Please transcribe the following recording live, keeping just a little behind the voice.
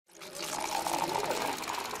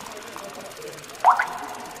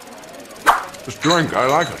This drink, I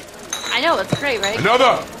like it. I know, it's great, right?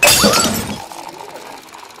 Another!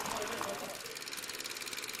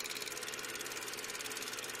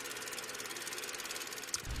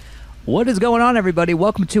 What is going on, everybody?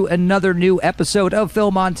 Welcome to another new episode of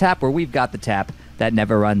Film on Tap, where we've got the tap that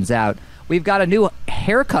never runs out. We've got a new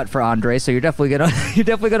haircut for Andre, so you're definitely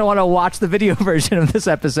gonna want to watch the video version of this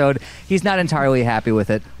episode. He's not entirely happy with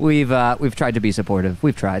it. We've tried to be supportive.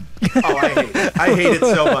 We've tried. Oh, I hate it. I hate it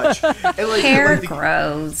so much. And Hair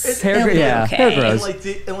grows. Hair grows.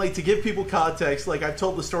 And to give people context, like I've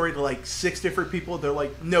told the story to like 6 different people. They're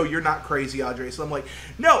like, "No, you're not crazy, Andre." So I'm like,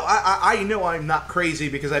 "No, I know I'm not crazy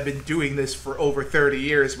because I've been doing this for over 30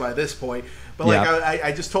 years by this point." But like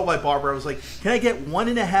I just told my barber, I was like, "Can I get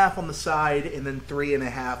 1.5 on the side and then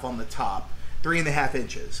 3.5 on the top? 3.5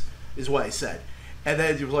 inches is what I said." And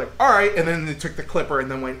then he was like, "All right." And then they took the clipper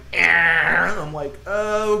and then went, I'm like,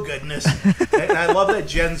 "Oh goodness!" And I love that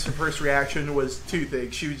Jen's first reaction was 2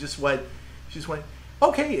 things. She just went,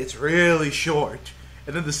 "Okay, it's really short."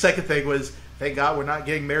 And then the second thing was, "Thank God we're not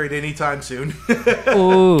getting married anytime soon."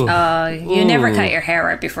 Ooh. You never cut your hair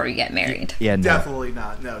right before you get married. Yeah, no. Definitely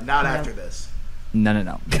not. No, not after this.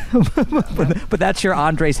 No. But that's your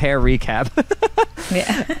Andre's hair recap.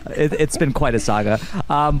 Yeah. It's been quite a saga.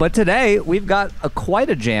 But today, we've got quite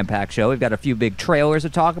a jam-packed show. We've got a few big trailers to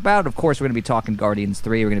talk about. Of course, we're going to be talking Guardians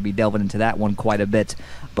 3. We're going to be delving into that one quite a bit.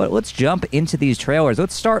 But let's jump into these trailers.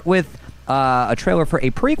 Let's start with a trailer for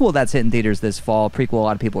a prequel that's hitting theaters this fall. A prequel a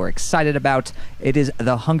lot of people are excited about. It is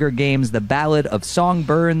The Hunger Games, The Ballad of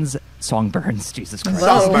Songbirds. Jesus Christ.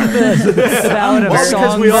 Songbirds. The Ballad of Well,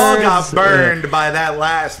 because we all got Songbirds. burned by that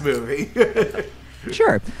last movie.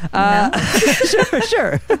 Sure.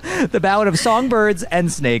 Sure. The Ballad of Songbirds and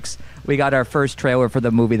Snakes. We got our first trailer for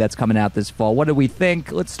the movie that's coming out this fall. What do we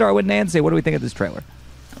think? Let's start with Nancy. What do we think of this trailer?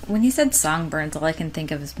 When you said Songbirds, all I can think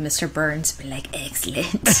of is Mr. Burns being like,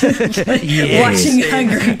 "Excellent." Yes. Watching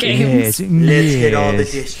Hunger Games. Let's get all the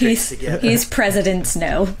districts together. He's President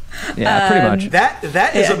Snow. Yeah, pretty much.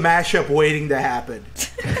 That is a mashup waiting to happen.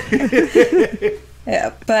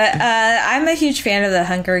 Yeah, but I'm a huge fan of the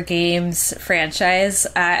Hunger Games franchise,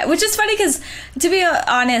 which is funny because, to be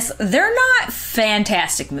honest, they're not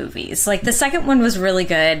fantastic movies. Like, the second one was really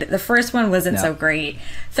good. The first one wasn't so great.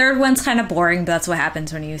 Third one's kind of boring, but that's what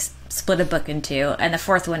happens when you split a book in two. And the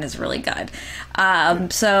fourth one is really good.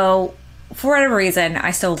 So, for whatever reason,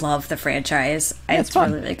 I still love the franchise. Yeah, it's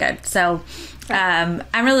fun. really, really good. So, I'm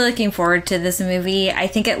really looking forward to this movie. I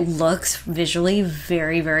think it looks visually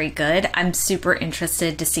very, very good. I'm super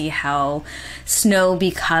interested to see how Snow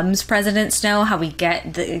becomes President Snow, how we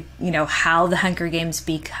get how the Hunger Games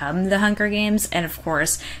become the Hunger Games. And of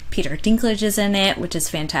course, Peter Dinklage is in it, which is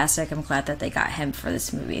fantastic. I'm glad that they got him for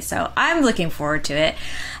this movie. So I'm looking forward to it.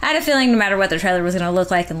 I had a feeling no matter what the trailer was going to look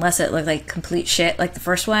like, unless it looked like complete shit like the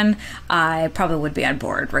first one, I probably would be on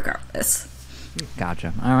board regardless.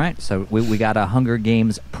 Gotcha. All right. So we got a Hunger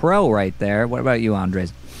Games pro right there. What about you,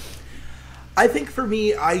 Andres? I think for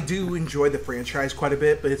me, I do enjoy the franchise quite a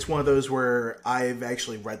bit, but it's one of those where I've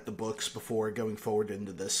actually read the books before going forward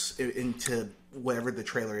into whatever the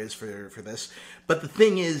trailer is for this. But the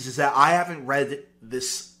thing is that I haven't read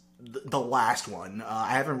the last one.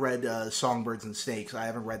 I haven't read Songbirds and Snakes. I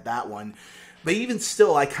haven't read that one. But even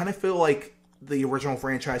still, I kind of feel like the original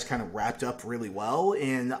franchise kind of wrapped up really well,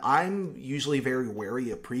 and I'm usually very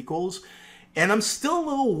wary of prequels, and I'm still a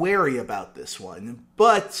little wary about this one.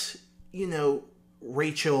 But,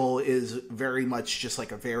 Rachel is very much just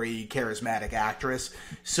like a very charismatic actress,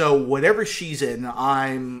 so whatever she's in,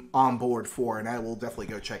 I'm on board for, and I will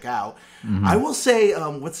definitely go check out. Mm-hmm. I will say,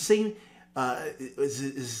 what's the name?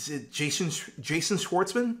 Is it Jason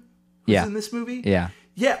Schwartzman who's in this movie? Yeah.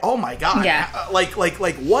 Yeah, oh my god. Yeah. Like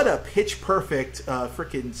what a pitch perfect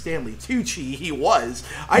freaking Stanley Tucci he was.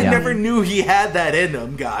 I never knew he had that in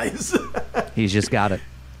him, guys. He's just got it.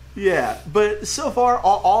 Yeah, but so far,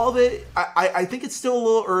 all of it, I think it's still a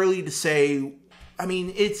little early to say. I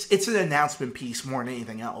mean, it's an announcement piece more than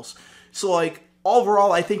anything else. So, like,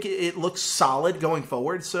 overall, I think it looks solid going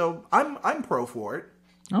forward, so I'm pro for it.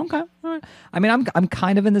 Okay. All right. I mean, I'm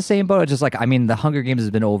kind of in the same boat. Just like, I mean, the Hunger Games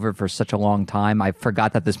has been over for such a long time. I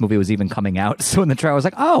forgot that this movie was even coming out. So in the trailer, I was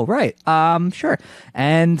like, oh, right. Sure.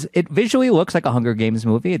 And it visually looks like a Hunger Games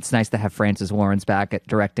movie. It's nice to have Francis Lawrence back at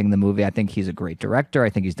directing the movie. I think he's a great director. I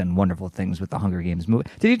think he's done wonderful things with the Hunger Games movie.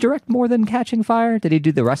 Did he direct more than Catching Fire? Did he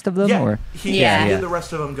do the rest of them? Yeah, or? he did the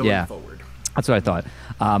rest of them going forward. That's what I thought.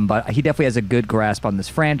 But he definitely has a good grasp on this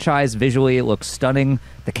franchise. Visually, it looks stunning.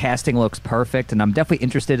 The casting looks perfect, and I'm definitely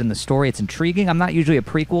interested in the story. It's intriguing. I'm not usually a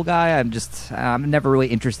prequel guy. I'm never really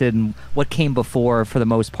interested in what came before for the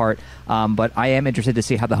most part. But I am interested to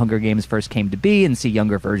see how the Hunger Games first came to be and see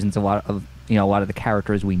younger versions of a lot of the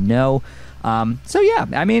characters we know. So yeah,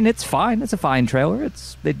 I mean, it's fine. It's a fine trailer.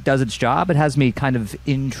 It does its job. It has me kind of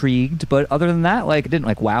intrigued, but other than that, like, it didn't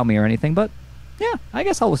like wow me or anything. But yeah, I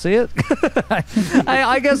guess I'll see it.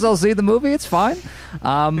 I guess I'll see the movie. It's fine.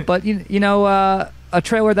 But a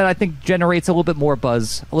trailer that I think generates a little bit more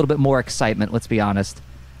buzz, a little bit more excitement. Let's be honest.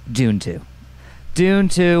 Dune 2. Dune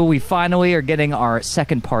 2. We finally are getting our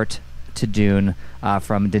second part to Dune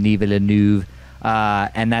from Denis Villeneuve.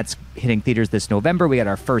 And that's hitting theaters this November. We got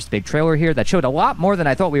our first big trailer here that showed a lot more than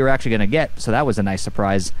I thought we were actually going to get. So that was a nice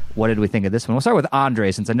surprise. What did we think of this one? We'll start with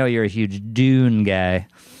Andre, since I know you're a huge Dune guy.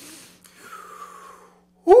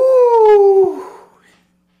 Ooh.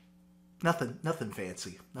 Nothing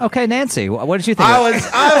fancy. Okay, Nancy, what did you think?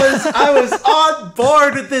 I was on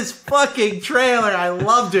board with this fucking trailer. I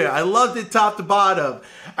loved it. I loved it top to bottom.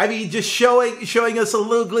 I mean, just showing us a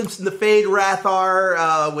little glimpse in the Fade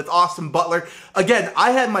Rathar with Austin Butler. Again,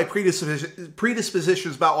 I had my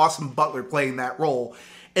predispositions about Austin Butler playing that role,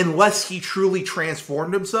 unless he truly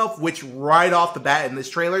transformed himself, which right off the bat in this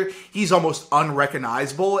trailer, he's almost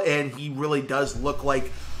unrecognizable, and he really does look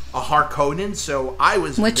like a Harkonnen. So I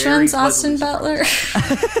was Which very one's Austin Butler?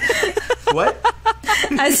 What?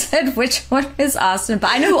 I said, which one is Austin?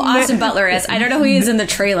 But I know who Austin Butler is. I don't know who he is in the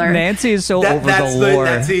trailer. Nancy is so over the lore.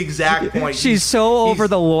 That's the exact point. She's so over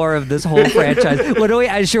the lore of this whole franchise. Literally,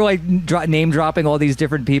 as you're like name dropping all these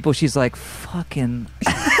different people, she's like, fucking.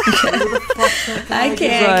 I can't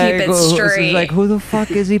keep it straight. She's like, who the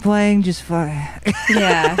fuck is he playing? Just fuck.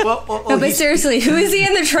 Yeah. Well, no, but seriously, who is he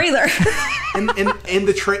in the trailer? in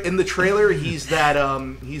the trailer, he's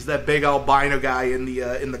that big albino guy in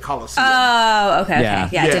the Coliseum. Oh, okay.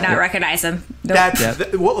 Yeah, I did not recognize him. Nope.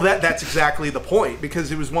 That's exactly the point,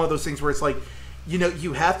 because it was one of those things where it's like,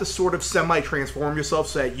 you have to sort of semi-transform yourself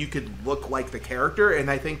so that you could look like the character, and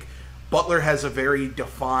I think Butler has a very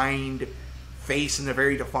defined face and a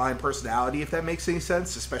very defined personality, if that makes any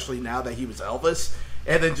sense, especially now that he was Elvis.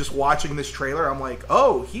 And then just watching this trailer, I'm like,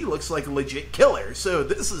 oh, he looks like a legit killer. So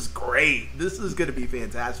this is great. This is going to be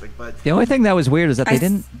fantastic. But the only thing that was weird is that they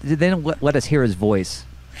didn't let us hear his voice.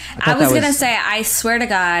 I was going to say, I swear to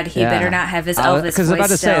God, he better not have his Elvis voice about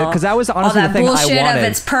to still. Because that was honestly all the that thing I bullshit wanted. of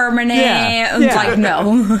it's permanent. Yeah. Like,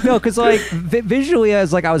 no. No, because like visually, I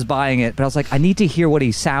was buying it, but I was like, I need to hear what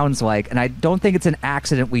he sounds like, and I don't think it's an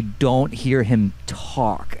accident we don't hear him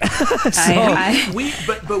talk. We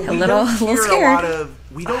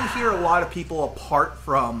don't hear a lot of people apart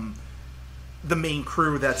from the main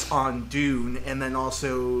crew that's on Dune, and then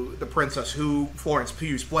also the princess who Florence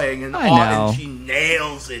Pugh's playing, and she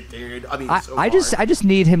nails it, dude. I mean, I just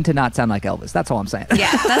need him to not sound like Elvis. That's all I'm saying.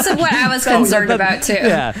 Yeah, that's what I was concerned about too.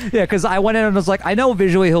 Yeah, because I went in and was like, I know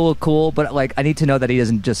visually he'll look cool, but like I need to know that he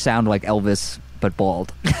doesn't just sound like Elvis but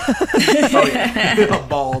bald. Bald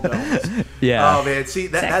Elvis. Yeah. Oh man, see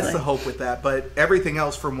that's the hope with that. But everything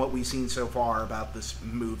else from what we've seen so far about this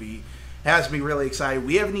movie has me really excited.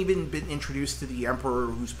 We haven't even been introduced to the Emperor,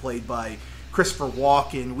 who's played by Christopher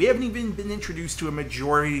Walken. We haven't even been introduced to a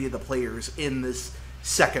majority of the players in this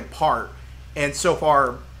second part. And so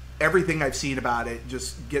far, everything I've seen about it,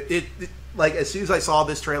 like as soon as I saw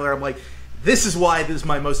this trailer, I'm like, this is why this is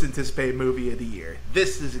my most anticipated movie of the year.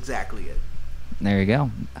 This is exactly it. There you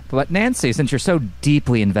go. But Nancy, since you're so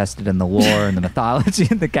deeply invested in the lore and the mythology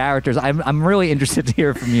and the characters, I'm really interested to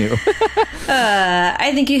hear from you.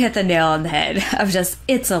 I think you hit the nail on the head of just,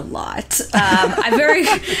 it's a lot.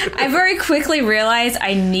 I very quickly realized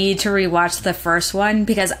I need to rewatch the first one,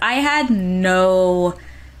 because I had no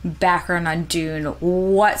background on Dune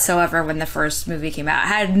whatsoever when the first movie came out. I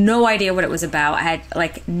had no idea what it was about. I had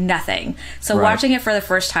like nothing. So watching it for the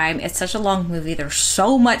first time, it's such a long movie. There's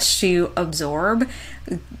so much to absorb.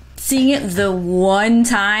 Seeing it the one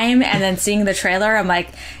time and then seeing the trailer, I'm like,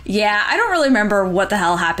 yeah, I don't really remember what the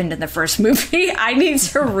hell happened in the first movie. I need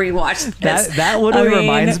to rewatch this. That literally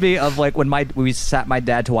reminds me of like when we sat my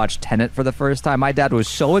dad to watch Tenet for the first time. My dad was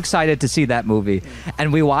so excited to see that movie,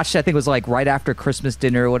 and we watched. I think it was like right after Christmas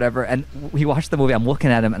dinner or whatever. And we watched the movie. I'm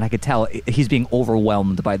looking at him, and I could tell he's being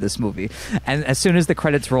overwhelmed by this movie. And as soon as the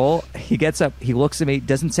credits roll, he gets up, he looks at me,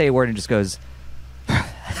 doesn't say a word, and just goes.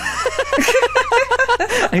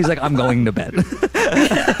 And he's like, I'm going to bed. Well,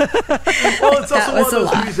 it's also one of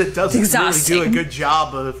those movies that doesn't really do a good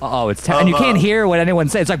job of... Oh, it's and you can't hear what anyone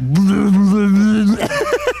says. It's like...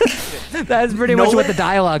 That's pretty much what the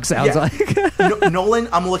dialogue sounds like. Nolan,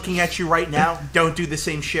 I'm looking at you right now. Don't do the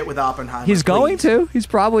same shit with Oppenheimer. He's going please. to. He's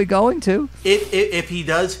probably going to. If he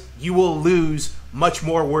does, you will lose much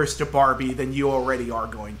more worse to Barbie than you already are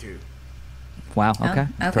going to. Wow. Okay.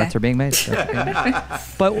 Threats are being made.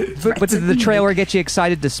 But did the trailer get you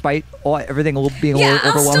excited despite everything being a little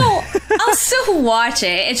overwhelming? I'll still watch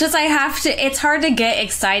it. It's just I have to. It's hard to get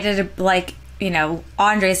excited like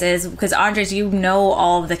Andres is, because Andres,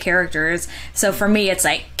 all of the characters. So for me, it's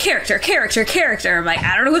like character. I'm like,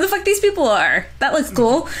 I don't know who the fuck these people are. That looks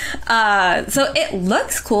cool. So it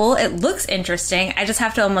looks cool. It looks interesting. I just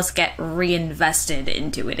have to almost get reinvested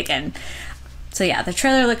into it again. So yeah, the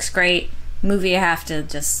trailer looks great. Movie I have to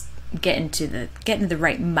just get into the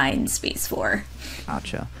right mind space for.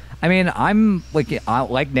 Gotcha. I mean, I'm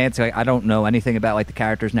like Nancy. I don't know anything about like the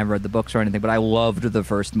characters, never read the books or anything, but I loved the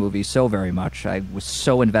first movie so very much. I was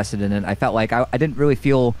so invested in it. I felt like I didn't really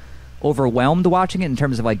feel overwhelmed watching it in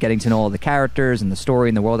terms of like getting to know all the characters and the story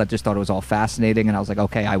and the world. I just thought it was all fascinating, and I was like,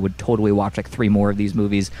 okay, I would totally watch like 3 more of these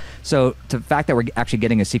movies. So the fact that we're actually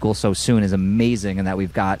getting a sequel so soon is amazing, and that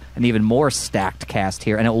we've got an even more stacked cast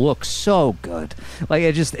here, and it looks so good.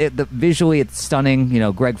 Like visually it's stunning.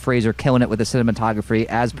 Greg Fraser killing it with the cinematography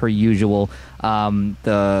as per usual.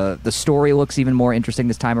 The story looks even more interesting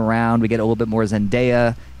this time around. We get a little bit more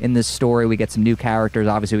Zendaya in this story. We get some new characters.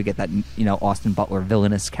 Obviously, we get that Austin Butler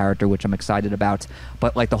villainous character, which I'm excited about.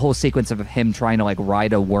 But like the whole sequence of him trying to like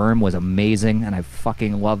ride a worm was amazing, and I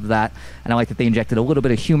fucking love that. And I like that they injected a little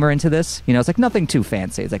bit of humor into this. It's like nothing too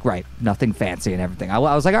fancy. It's like nothing fancy and everything. I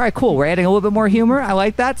was like, all right, cool. We're adding a little bit more humor. I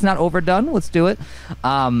like that. It's not overdone. Let's do it.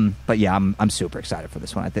 But yeah, I'm super excited for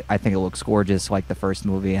this one. I think it looks gorgeous, like the first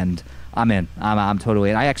movie, and I'm in. I'm totally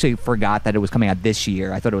in. I actually forgot that it was coming out this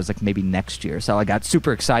year. I thought it was like maybe next year. So I got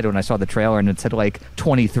super excited when I saw the trailer and it said like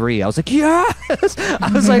 23. I was like, yes. I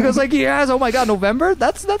was like, yes. Oh my god, November.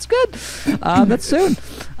 That's good. That's soon.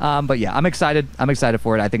 But yeah, I'm excited. I'm excited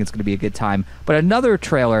for it. I think it's going to be a good time. But another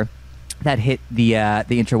trailer that hit the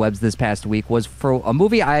interwebs this past week was for a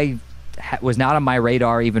movie I was not on my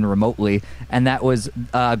radar even remotely, and that was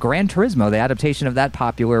Gran Turismo, the adaptation of that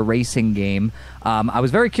popular racing game. I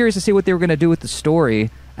was very curious to see what they were going to do with the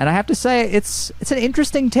story, and I have to say it's an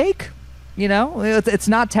interesting take. It's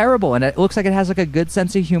not terrible, and it looks like it has like a good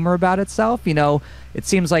sense of humor about itself. It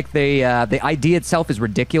seems like the idea itself is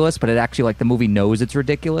ridiculous, but it actually like the movie knows it's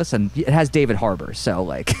ridiculous, and it has David Harbour, so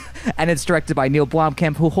like, and it's directed by Neil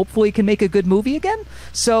Blomkamp, who hopefully can make a good movie again.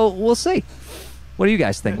 So we'll see. What do you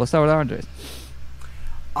guys think? Let's start with Andres.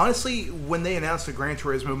 Honestly, when they announced the Gran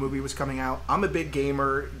Turismo movie was coming out, I'm a big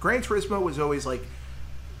gamer. Gran Turismo was always like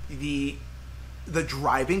the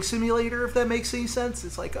driving simulator, if that makes any sense.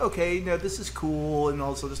 It's like, okay, this is cool and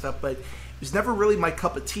all this other stuff, but it was never really my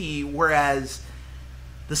cup of tea. Whereas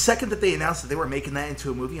the second that they announced that they were making that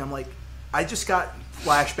into a movie, I'm like, I just got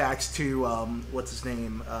flashbacks to what's his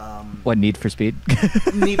name? What, Need for Speed?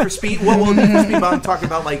 Need for Speed. Well, Need for Speed. But I'm talking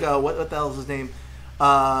about like what the hell is his name?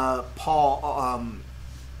 Paul.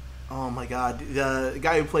 Oh my God, the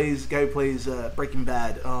guy who plays Breaking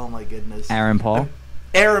Bad. Oh my goodness. Aaron Paul.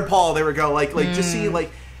 Aaron Paul. There we go. Like just seeing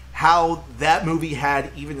like how that movie had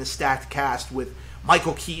even a stacked cast with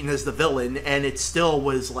Michael Keaton as the villain, and it still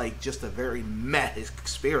was like just a very meh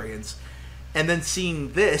experience. And then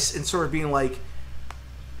seeing this and sort of being like,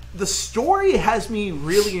 the story has me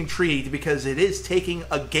really intrigued because it is taking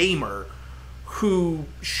a gamer who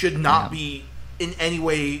should not be in any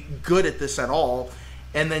way good at this at all,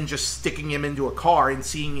 and then just sticking him into a car and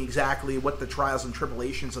seeing exactly what the trials and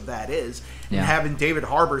tribulations of that is, and having David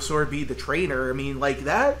Harbour sort of be the trainer. I mean, like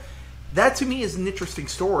that to me is an interesting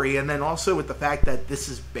story. And then also with the fact that this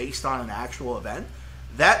is based on an actual event,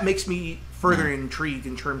 that makes me further intrigued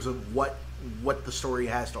in terms of what the story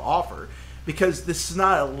has to offer, because this is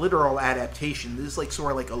not a literal adaptation. This is like sort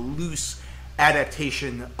of like a loose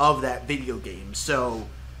adaptation of that video game. So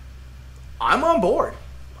I'm on board.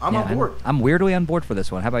 I'm on board. I'm weirdly on board for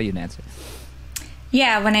this one. How about you, Nancy?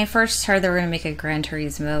 Yeah, when I first heard they were going to make a Gran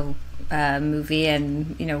Turismo movie,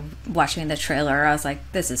 and watching the trailer, I was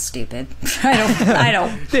like, "This is stupid. I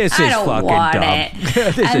don't this is fucking want dumb. it."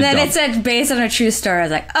 And then it said based on a true story. I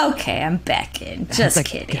was like, "Okay, I'm back in." Just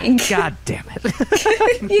kidding. God damn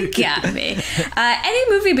it! You got me.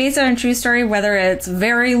 Any movie based on a true story, whether it's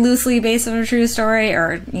very loosely based on a true story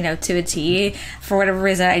or to a T, for whatever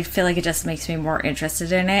reason, I feel like it just makes me more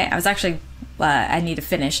interested in it. I was actually. I need to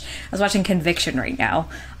finish. I was watching Conviction right now,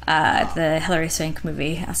 the Hilary Swank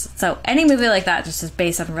movie. So any movie like that, just is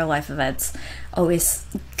based on real life events, always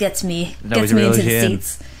gets me into the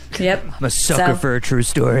seats. Yep. I'm a sucker for a true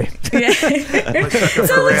story. I'm a sucker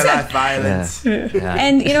for real life violence. Yeah.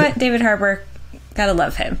 And you know what? David Harbour, gotta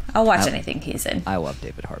love him. I'll watch anything he's in. I love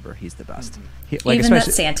David Harbour. He's the best. Even that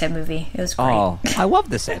Santa movie. It was great. Oh, I love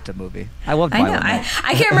the Santa movie. I love I know. Violent Night.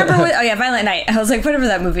 I can't remember what. Oh yeah, Violent Night. I was like, whatever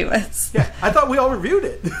that movie was. Yeah, I thought we all reviewed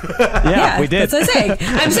it. Yeah, we did. That's what I'm saying.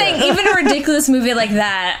 I'm saying even a ridiculous movie like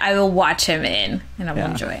that, I will watch him in and I will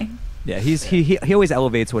enjoy. Yeah, he always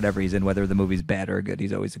elevates whatever he's in, whether the movie's bad or good.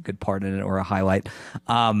 He's always a good part in it or a highlight.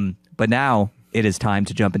 But now it is time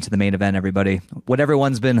to jump into the main event, everybody. What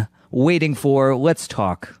everyone's been waiting for. Let's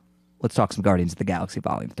talk some Guardians of the Galaxy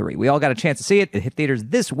Volume 3. We all got a chance to see it. It hit theaters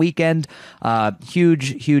this weekend.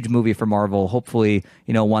 Huge movie for Marvel. Hopefully,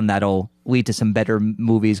 one that'll lead to some better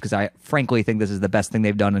movies, because I frankly think this is the best thing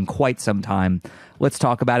they've done in quite some time. Let's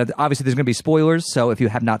talk about it. Obviously, there's going to be spoilers, so if you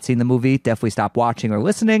have not seen the movie, definitely stop watching or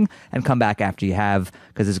listening and come back after you have,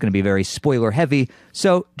 because it's going to be very spoiler heavy.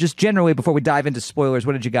 So just generally, before we dive into spoilers,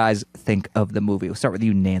 what did you guys think of the movie? We'll start with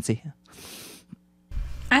you, Nancy.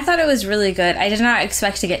 I thought it was really good. I did not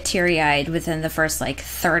expect to get teary-eyed within the first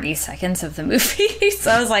 30 seconds of the movie.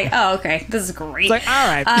 So I was like, oh, okay, this is great. It's like, all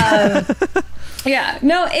right. Yeah,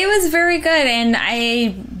 no, it was very good. And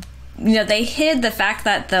they hid the fact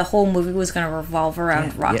that the whole movie was going to revolve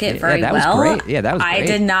around Rocket very that well. Was great. Yeah, that was great. I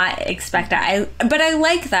did not expect that. But I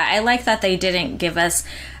like that. I like that they didn't give us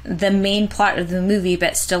the main plot of the movie,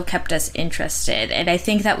 but still kept us interested. And I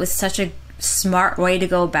think that was such a smart way to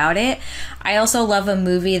go about it. I also love a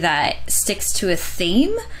movie that sticks to a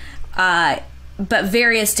theme, but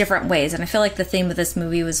various different ways. And I feel like the theme of this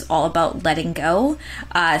movie was all about letting go.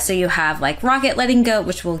 So you have Rocket letting go,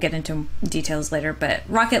 which we'll get into details later, but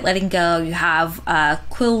Rocket letting go, you have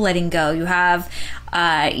Quill letting go, you have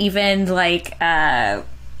even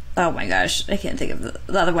oh my gosh, I can't think of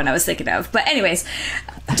the other one I was thinking of. But anyways,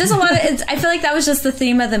 just a lot of I feel like that was just the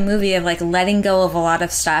theme of the movie, of letting go of a lot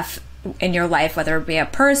of stuff in your life, whether it be a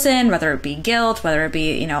person, whether it be guilt, whether it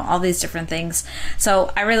be all these different things.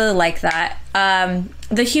 So I really like that.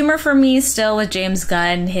 The humor for me still with James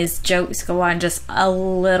Gunn, his jokes go on just a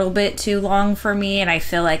little bit too long for me, and I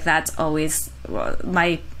feel like that's always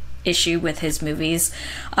my issue with his movies.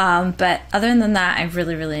 But other than that, I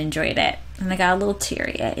really enjoyed it, and I got a little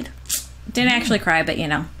teary-eyed. Didn't actually cry, but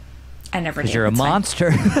I never do. Because you're a monster.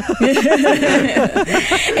 If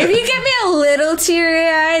you get me a little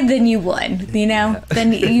teary-eyed, then you won.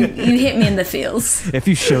 Then you hit me in the feels. If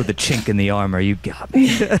you show the chink in the armor, you got me.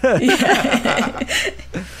 How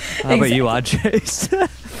about you, Andres?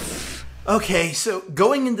 Okay, so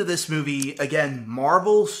going into this movie, again,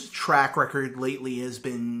 Marvel's track record lately has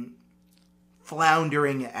been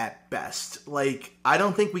floundering at best. I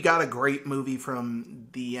don't think we got a great movie from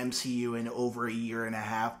the MCU in over a year and a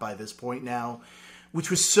half by this point now, which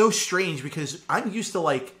was so strange because I'm used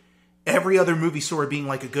to every other movie sort of being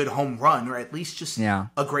a good home run, or at least just a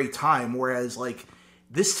great time. Whereas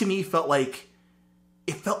this to me felt like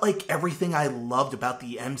everything I loved about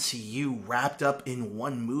the MCU wrapped up in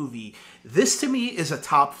one movie. This to me is a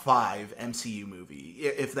top 5 MCU movie,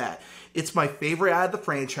 if that. It's my favorite out of the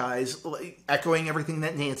franchise, echoing everything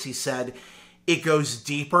that Nancy said. It goes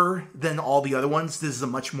deeper than all the other ones. This is a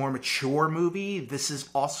much more mature movie. This is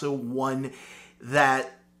also one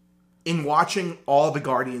that, in watching all the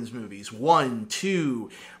Guardians movies, 1,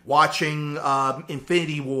 2, watching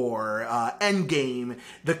Infinity War, Endgame,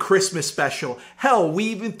 the Christmas special, hell, we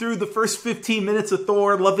even threw the first 15 minutes of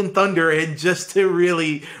Thor Love and Thunder in just to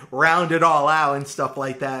really round it all out and stuff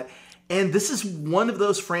like that. And this is one of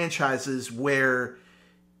those franchises where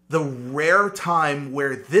the rare time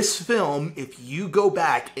where this film, if you go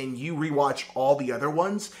back and you rewatch all the other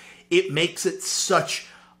ones, it makes it such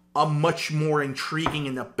a much more intriguing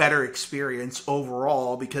and a better experience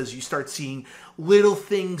overall, because you start seeing little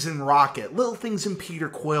things in Rocket, little things in Peter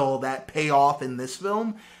Quill that pay off in this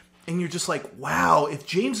film. And you're just like, wow, if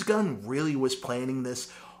James Gunn really was planning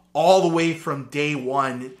this all the way from day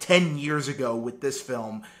one, 10 years ago with this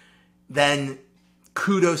film, then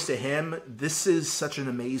kudos to him. This is such an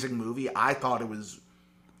amazing movie. I thought it was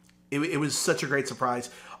such a great surprise.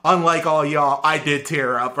 Unlike all y'all, I did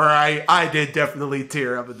tear up, or I did definitely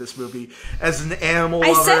tear up at this movie. As an animal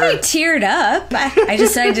lover. I said I teared up. I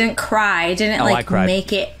just said I didn't cry. I didn't I cried.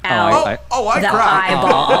 make it out I the cried.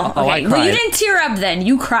 eyeball. I Okay, well, you didn't tear up then.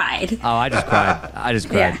 You cried. Oh, I just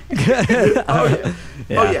cried. Yeah.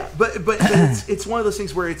 Oh yeah. But it's one of those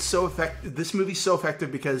things where it's so effective. This movie's so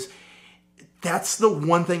effective because that's the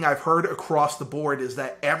one thing I've heard across the board, is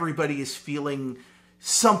that everybody is feeling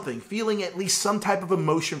at least some type of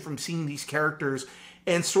emotion from seeing these characters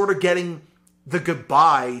and sort of getting the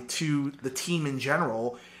goodbye to the team in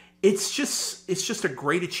general. it's just a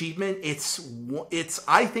great achievement.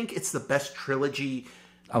 I think it's the best trilogy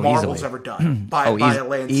Oh, Marvel's easily. ever done by a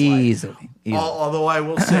landslide. Easily. Although I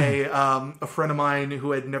will say, a friend of mine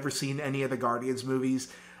who had never seen any of the Guardians movies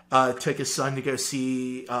took his son to go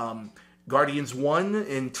see Guardians 1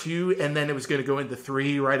 and 2, and then it was going to go into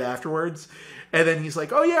 3 right afterwards. And then he's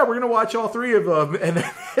like, oh yeah, we're going to watch all 3 of them. And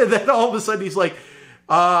then all of a sudden he's like,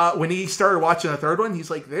 when he started watching the third one, he's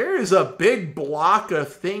like, there's a big block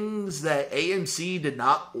of things that AMC did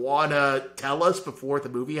not want to tell us before the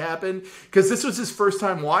movie happened. Because this was his first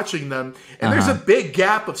time watching them. And there's a big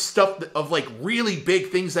gap of stuff, of like really big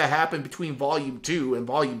things that happened between Volume 2 and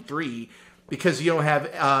Volume 3. Because you don't have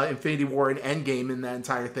Infinity War and Endgame in that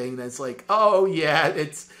entire thing. That's like, oh yeah,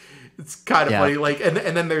 it's kind of funny. Like, and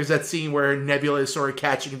then there's that scene where Nebula is sort of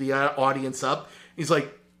catching the audience up. He's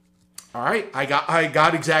like, all right, I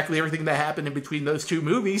got exactly everything that happened in between those 2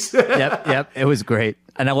 movies. Yep, it was great.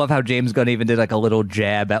 And I love how James Gunn even did like a little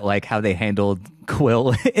jab at like how they handled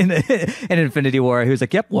Quill in Infinity War. He was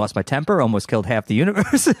like, yep, lost my temper, almost killed half the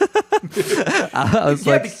universe.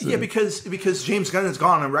 Because James Gunn has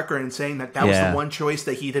gone on record and saying that was the one choice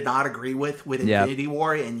that he did not agree with Infinity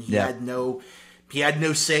War, and he had no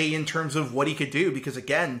say in terms of what he could do, because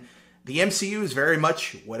again, the MCU is very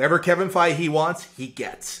much whatever Kevin Feige wants, he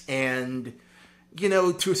gets. And,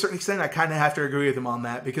 to a certain extent, I kind of have to agree with him on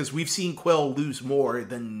that, because we've seen Quill lose more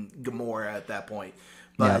than Gamora at that point.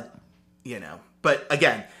 But, but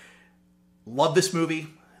again, love this movie.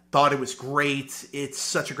 Thought it was great. It's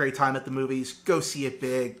such a great time at the movies. Go see it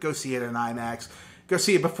big. Go see it in IMAX. Go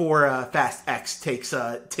see it before Fast X takes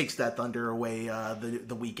that thunder away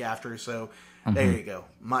the week after. So there you go.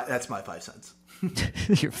 That's my 5 cents.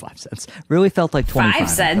 Your 5 cents really felt like 25. 5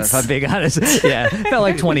 cents. If I'm being honest, yeah, felt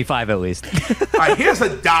like 25 at least. All right, here's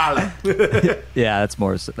 $1. Yeah,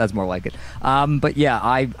 that's more like it. But yeah,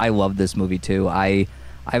 I love this movie too. I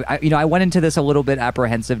went into this a little bit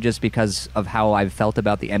apprehensive just because of how I've felt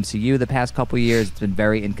about the MCU the past couple of years. It's been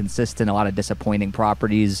very inconsistent, a lot of disappointing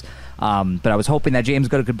properties. But I was hoping that James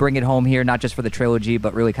Gunn could bring it home here, not just for the trilogy,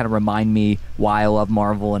 but really kind of remind me why I love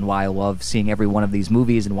Marvel and why I love seeing every one of these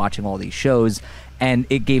movies and watching all these shows. And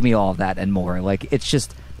it gave me all of that and more. Like, it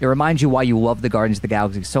reminds you why you love the Guardians of the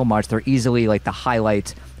Galaxy so much. They're easily like the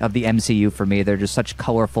highlight of the MCU for me. They're just such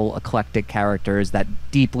colorful, eclectic characters that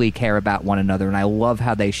deeply care about one another, and I love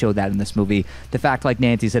how they show that in this movie. The fact, like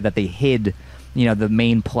Nancy said, that they hid the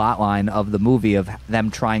main plot line of the movie of them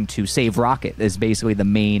trying to save Rocket is basically the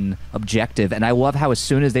main objective. And I love how as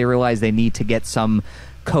soon as they realize they need to get some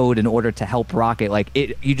code in order to help Rocket,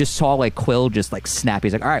 you just saw like Quill just like snap.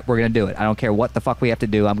 He's like, all right, we're gonna do it. I don't care what the fuck we have to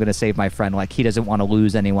do. I'm gonna save my friend. Like, he doesn't want to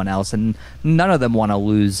lose anyone else, and none of them want to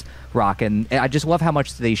lose Rocket. And I just love how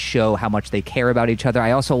much they show how much they care about each other.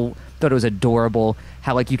 I also thought it was adorable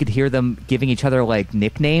how like you could hear them giving each other like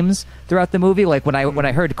nicknames throughout the movie. Like when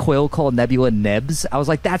I heard Quill call Nebula Nebs, I was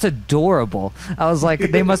like, that's adorable. I was like,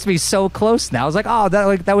 they must be so close now. I was like, oh,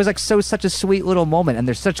 that was like such a sweet little moment. And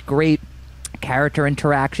there's such great character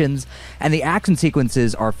interactions, and the action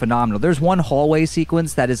sequences are phenomenal. There's one hallway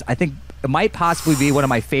sequence that is, I think, it might possibly be one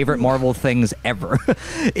of my favorite Marvel things ever.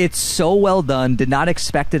 It's so well done. Did not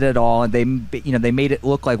expect it at all. And they made it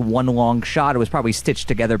look like one long shot. It was probably stitched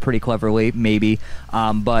together pretty cleverly, maybe,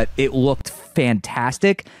 but it looked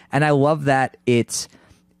fantastic. And I love that it's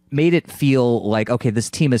made it feel like, okay, this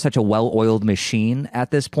team is such a well-oiled machine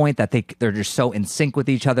at this point that they're just so in sync with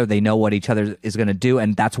each other. They know what each other is going to do,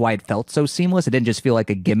 and that's why it felt so seamless. It didn't just feel like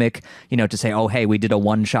a gimmick, to say, oh, hey, we did a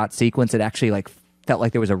one-shot sequence. It actually like felt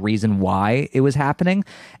like there was a reason why it was happening,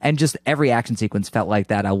 and just every action sequence felt like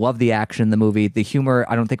that. I love the action in the movie. The humor,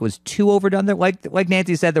 I don't think it was too overdone there. Like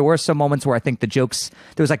Nancy said, there were some moments where I think the jokes,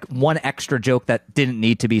 there was like one extra joke that didn't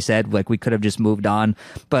need to be said. Like, we could have just moved on,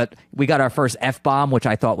 but we got our first F-bomb, which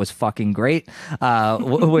I thought was fucking great,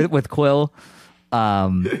 with Quill.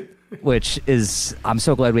 Which is, I'm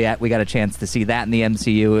so glad we got a chance to see that in the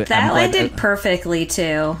MCU. That landed perfectly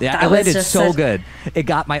too. Yeah, it landed so good. It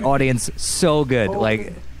got my audience so good.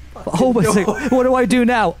 What do I do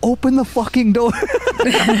now? Open the fucking door.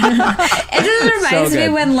 It just reminds me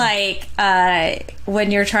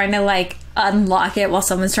when you're trying to unlock it while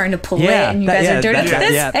someone's trying to pull it, and you guys are doing it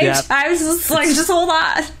at the same time. I was just like, just hold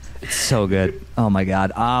on. It's so good. Oh my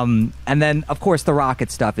god. And then of course the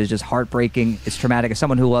Rocket stuff is just heartbreaking. It's traumatic. As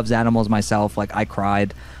someone who loves animals myself, I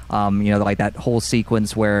cried. Like that whole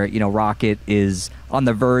sequence where, Rocket is on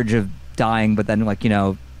the verge of dying, but then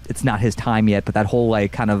it's not his time yet. But that whole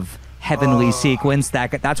kind of heavenly sequence.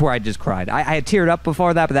 That's where I just cried. I had teared up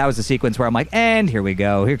before that, but that was the sequence where I'm like, and here we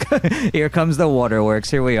go. Here comes the waterworks.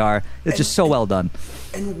 Here we are. It's just so well done.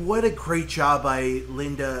 And what a great job by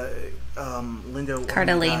Linda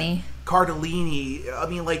Cardellini. Cardellini. I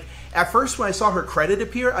mean, like, at first when I saw her credit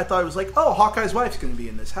appear, I thought it was like, oh, Hawkeye's wife's going to be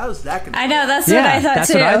in this. How is that going to be? I know, that's what I thought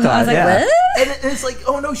too. I was like, what? And it's like,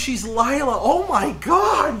 oh no, she's Lila. Oh my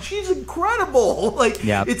god, she's incredible. Like,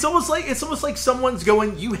 it's almost like someone's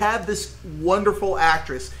going, you have this wonderful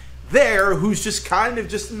actress there who's just kind of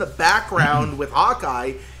just in the background with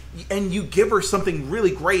Hawkeye, and you give her something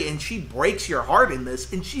really great, and she breaks your heart in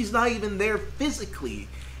this, and she's not even there physically.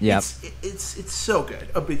 Yeah, it's so good.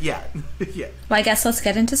 But yeah. Well, I guess let's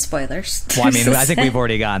get into spoilers. Well, I mean, I think we've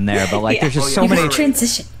already gotten there, but like, there's just so many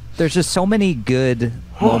transition. There's just so many good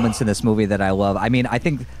moments in this movie that I love. I mean, I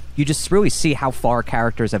think you just really see how far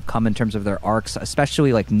characters have come in terms of their arcs,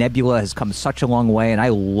 especially like Nebula has come such a long way, and I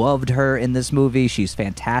loved her in this movie. She's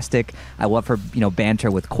fantastic. I love her,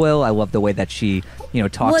 banter with Quill. I love the way that she,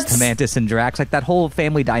 talks to Mantis and Drax. Like, that whole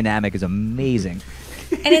family dynamic is amazing.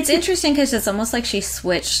 And it's interesting because it's almost like she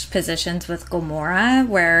switched positions with Gamora,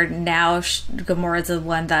 where now Gamora's the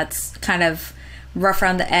one that's kind of rough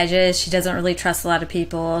around the edges. She doesn't really trust a lot of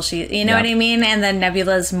people. You know what I mean? And then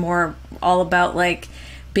Nebula's more all about like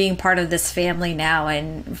being part of this family now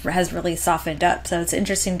and has really softened up. So it's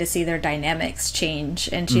interesting to see their dynamics change.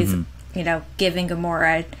 And she's, giving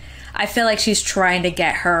Gamora, I feel like she's trying to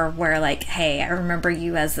get her where like, hey, I remember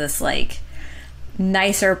you as this like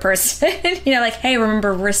nicer person. Like, hey,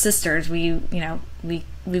 remember, we're sisters. We've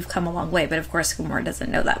come a long way. But of course Gamora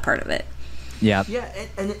doesn't know that part of it. Yeah,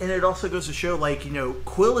 and it also goes to show, like,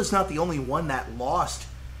 Quill is not the only one that lost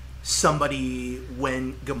somebody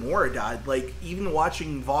when Gamora died. Like, even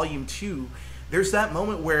watching Volume 2, there's that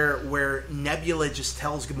moment where Nebula just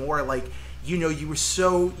tells Gamora, like, you were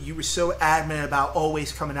so adamant about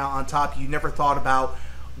always coming out on top. You never thought about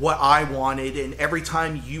what I wanted, and every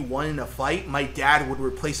time you won in a fight, my dad would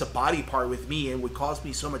replace a body part with me and would cause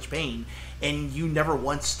me so much pain, and you never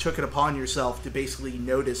once took it upon yourself to basically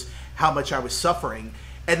notice how much I was suffering.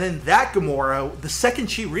 And then that Gamora, the second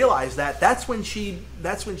she realized that's when she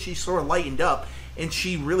sort of lightened up, and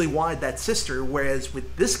she really wanted that sister. Whereas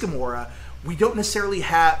with this Gamora, we don't necessarily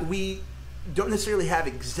have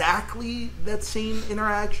exactly that same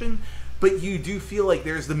interaction, but you do feel like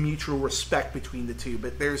there's the mutual respect between the two.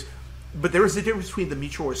 But there is a difference between the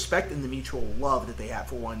mutual respect and the mutual love that they have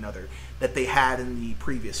for one another that they had in the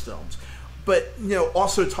previous films. But,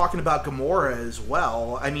 also talking about Gamora as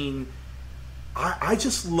well, I mean, I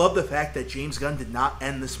just love the fact that James Gunn did not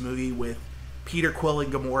end this movie with Peter Quill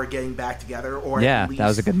and Gamora getting back together. Or at least, that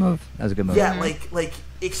was a good move. Yeah, like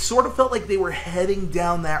it sort of felt like they were heading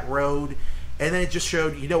down that road. And then it just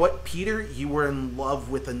showed, you know what, Peter, you were in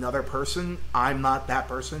love with another person. I'm not that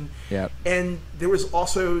person. Yep. And there was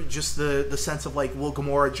also just the sense of, like, will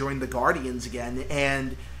Gamora join the Guardians again?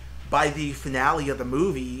 And by the finale of the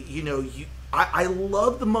movie, I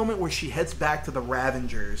love the moment where she heads back to the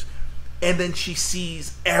Ravengers, and then she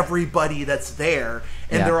sees everybody that's there,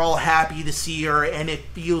 and they're all happy to see her, and it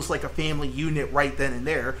feels like a family unit right then and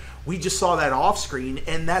there. We just saw that off screen,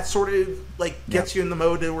 and that sort of, like, gets you in the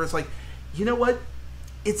mode where it's like, you know what?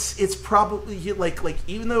 It's probably like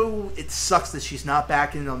even though it sucks that she's not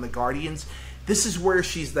back in on the Guardians, this is where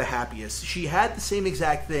she's the happiest. She had the same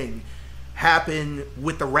exact thing happen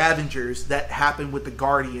with the Ravengers that happened with the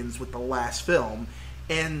Guardians with the last film,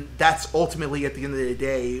 and that's ultimately at the end of the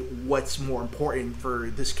day what's more important for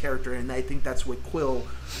this character. And I think that's what Quill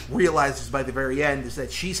realizes by the very end, is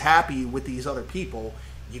that she's happy with these other people.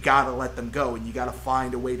 You gotta let them go, and you gotta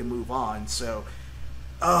find a way to move on. So,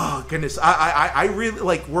 oh goodness, I really,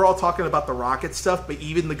 like, we're all talking about the Rocket stuff, but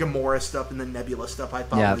even the Gamora stuff and the Nebula stuff I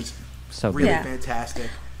thought was really fantastic.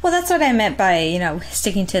 Well, that's what I meant by,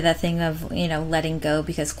 sticking to the thing of, letting go,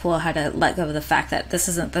 because Quill had to let go of the fact that this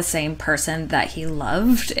isn't the same person that he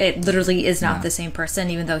loved. It literally is not the same person,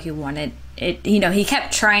 even though he wanted it. He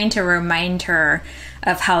kept trying to remind her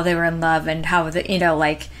of how they were in love and how,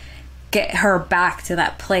 get her back to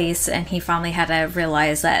that place, and he finally had to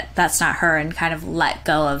realize that that's not her and kind of let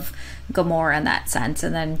go of Gamora in that sense.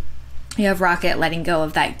 And then you have Rocket letting go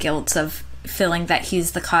of that guilt of feeling that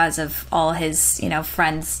he's the cause of all his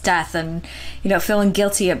friends' death, and feeling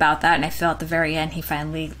guilty about that. And I feel at the very end he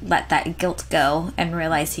finally let that guilt go and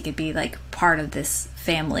realized he could be like part of this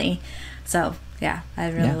family. So I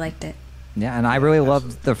really liked it. And I really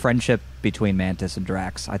loved the friendship between Mantis and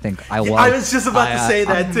Drax. I was just about to say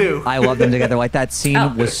that too. I love them together. Like, that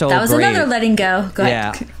scene was so that was great. Another letting go. Go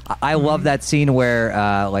ahead. I love that scene where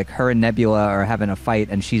like her and Nebula are having a fight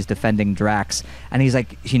and she's defending Drax, and he's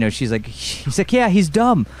like, he's like, yeah, he's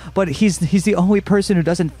dumb, but he's the only person who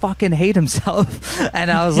doesn't fucking hate himself.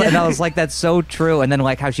 And I was like, that's so true. And then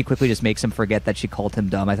like how she quickly just makes him forget that she called him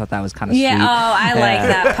dumb. I thought that was kind of sweet. Oh, I like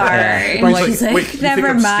that part. Yeah. But she's like,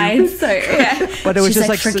 never mind. So, But it was she's just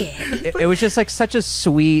like forget. it was just like such a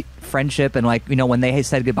sweet friendship, and like when they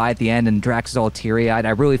said goodbye at the end and Drax is all teary-eyed,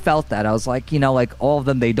 I really felt that. I was like, like all of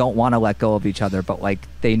them, they don't want to let go of each other, but like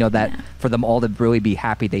they know that for them all to really be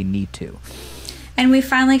happy, they need to. And we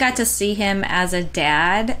finally got to see him as a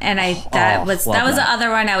dad, and that was the other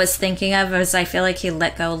one I was thinking of. Was I feel like he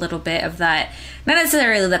let go a little bit of that, not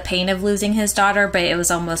necessarily the pain of losing his daughter, but it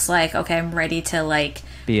was almost like, okay, I'm ready to like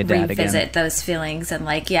be a dad revisit again. Those feelings and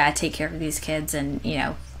like take care of these kids, and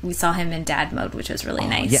we saw him in dad mode, which was really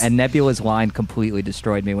nice. Yeah, and Nebula's line completely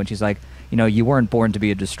destroyed me when she's like, you weren't born to be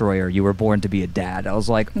a destroyer, you were born to be a dad. I was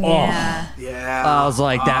like, Yeah. I was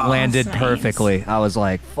like, that landed perfectly. I was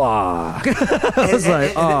like, fuck. I was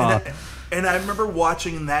like, And I remember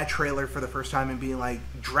watching that trailer for the first time and being like,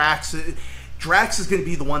 Drax is going to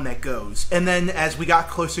be the one that goes. And then as we got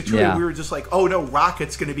closer to it, we were just like, oh no,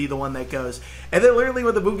 Rocket's going to be the one that goes. And then literally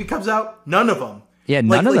when the movie comes out, none of them. Yeah,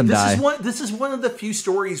 none of them die. This is one of the few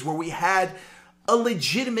stories where we had a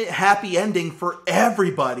legitimate happy ending for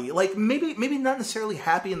everybody. Like maybe not necessarily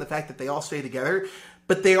happy in the fact that they all stay together,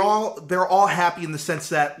 but they're all happy in the sense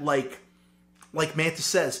that like Mantis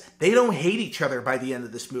says, they don't hate each other by the end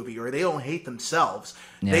of this movie, or they don't hate themselves.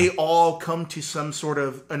 Yeah. They all come to some sort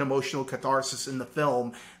of an emotional catharsis in the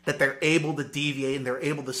film that they're able to deviate and they're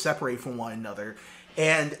able to separate from one another.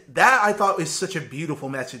 And that I thought was such a beautiful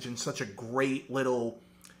message and such a great little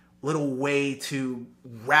way to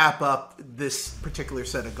wrap up this particular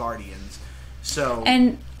set of Guardians. So,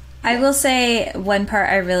 and I will say one part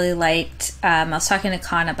I really liked. I was talking to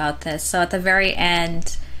Khan about this. So at the very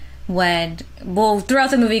end, throughout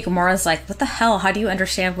the movie, Gamora's like, what the hell? How do you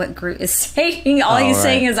understand what Groot is saying? All he's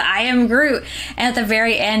saying is, I am Groot. And at the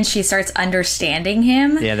very end, she starts understanding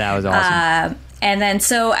him. Yeah, that was awesome. And then,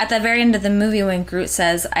 so at the very end of the movie, when Groot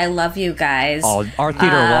says, I love you guys. Oh, our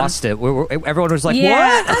theater lost it. Everyone was like, what?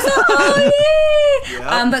 I was like, oh,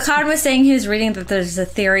 yeah. But Khan was saying he was reading that there's a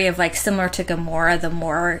theory of, like, similar to Gamora, the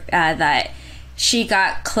more that she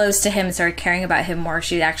got close to him and started caring about him more,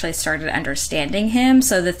 she actually started understanding him.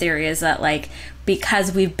 So the theory is that, like,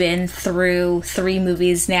 because we've been through 3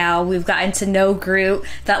 movies now, we've gotten to know Groot,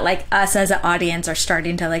 that like us as an audience are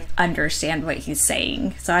starting to like understand what he's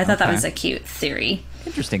saying. So I thought that was a cute theory.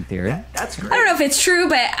 Interesting theory. Yeah, that's great. I don't know if it's true,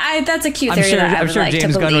 but that's a cute theory. I'm sure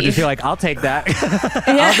James Gunn would just be like, I'll take that.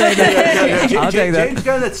 I'll take that. James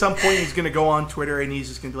Gunn at some point is going to go on Twitter and he's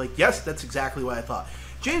just going to be like, yes, that's exactly what I thought.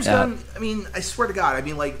 James Gunn, I mean, I swear to God, I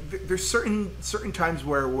mean, like, there's certain times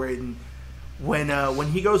where when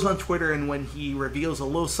he goes on Twitter and when he reveals a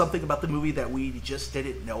little something about the movie that we just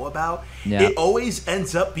didn't know about, it always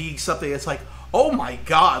ends up being something that's like, oh my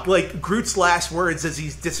God, like Groot's last words as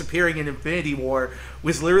he's disappearing in Infinity War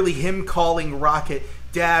was literally him calling Rocket,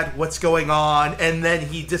 Dad, what's going on? And then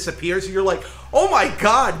he disappears and you're like, oh my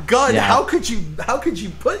God, Gunn, how could you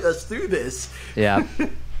put us through this? Yeah.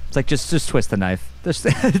 It's like, just twist the knife. Just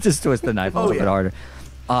twist the knife a little bit harder.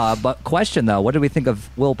 But question, though, what do we think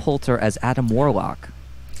of Will Poulter as Adam Warlock?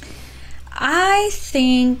 I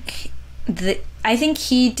think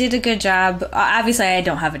he did a good job. Obviously, I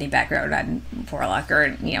don't have any background on Warlock or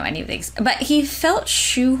any of these, but he felt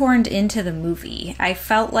shoehorned into the movie. I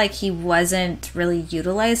felt like he wasn't really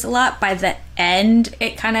utilized a lot. By the end,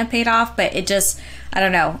 it kind of paid off, but it just, I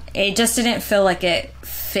don't know, it just didn't feel like it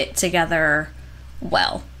fit together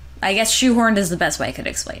well. I guess shoehorned is the best way I could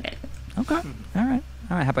explain it. Okay. All right.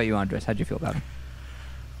 How about you, Andres? How'd you feel about him?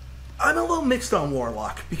 I'm a little mixed on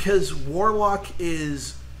Warlock because Warlock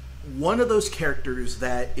is one of those characters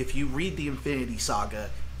that if you read the Infinity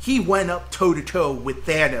Saga, he went up toe-to-toe with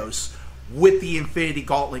Thanos with the Infinity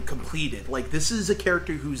Gauntlet completed. Like, this is a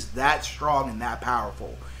character who's that strong and that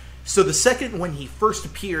powerful. So the second when he first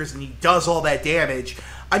appears and he does all that damage,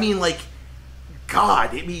 I mean, like, God,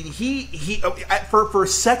 I mean, he for a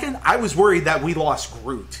second, I was worried that we lost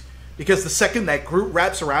Groot. Because the second that Groot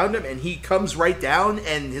wraps around him and he comes right down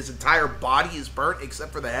and his entire body is burnt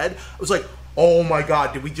except for the head, I was like, oh my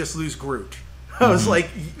God, did we just lose Groot? I was like,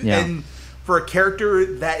 and for a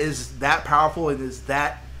character that is that powerful and is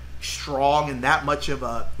that strong and that much of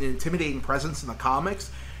an intimidating presence in the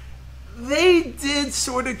comics, they did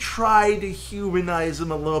sort of try to humanize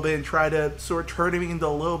him a little bit and try to sort of turn him into a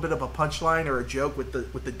little bit of a punchline or a joke with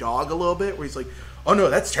the dog a little bit, where he's like, oh no,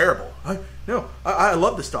 that's terrible. I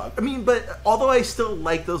love this dog. I mean, but although I still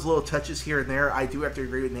like those little touches here and there, I do have to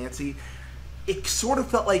agree with Nancy. It sort of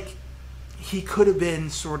felt like he could have been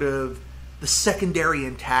sort of the secondary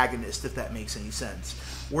antagonist, if that makes any sense,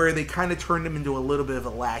 where they kind of turned him into a little bit of a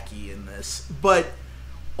lackey in this. But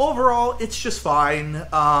overall, it's just fine.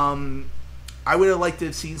 I would have liked to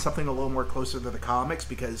have seen something a little more closer to the comics,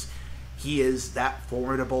 because he is that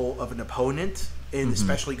formidable of an opponent, and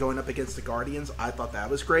especially going up against the Guardians, I thought that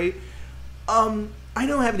was great. I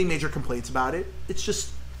don't have any major complaints about it. It's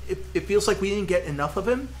just, it feels like we didn't get enough of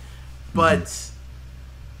him, but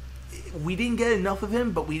we didn't get enough of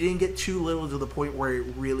him, but we didn't get too little to the point where it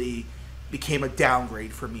really became a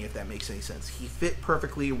downgrade for me, if that makes any sense. He fit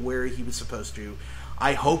perfectly where he was supposed to.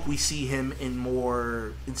 I hope we see him in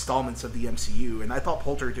more installments of the MCU, and I thought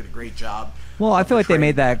Poulter did a great job. Well, I feel like they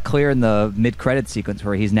made that clear in the mid-credit sequence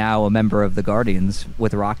where he's now a member of the Guardians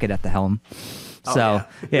with Rocket at the helm. So,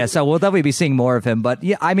 so we'll definitely be seeing more of him. But,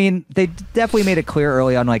 yeah, I mean, they definitely made it clear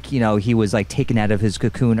early on, like, you know, he was, like, taken out of his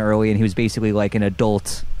cocoon early, and he was basically, like, an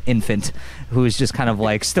adult infant who was just kind of,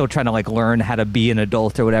 like, still trying to, like, learn how to be an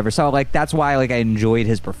adult or whatever. So, like, that's why, like, I enjoyed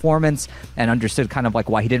his performance and understood kind of, like,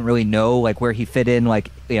 why he didn't really know, like, where he fit in. Like,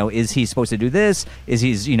 you know, is he supposed to do this? Is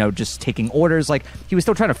he's, you know, just taking orders? Like, he was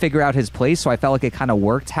still trying to figure out his place, so I felt like it kind of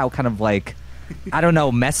worked how kind of, like, I don't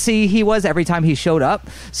know, messy he was every time he showed up.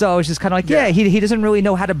 So I was just kind of like, he doesn't really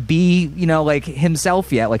know how to be, you know, like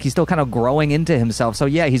himself yet. Like he's still kind of growing into himself. So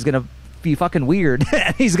yeah, he's going to be fucking weird.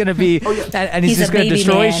 And he's going to be, and he's just going to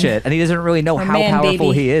destroy shit. And he doesn't really know how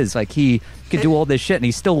powerful he is. Like he could do all this shit and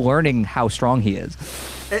he's still learning how strong he is.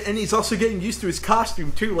 And he's also getting used to his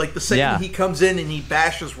costume too. Like the second he comes in and he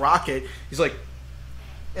bashes Rocket, he's like,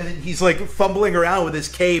 and then he's like fumbling around with his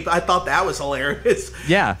cape. I thought that was hilarious.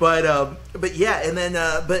 Yeah. But yeah, and then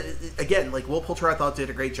but again, like Will Poulter, I thought did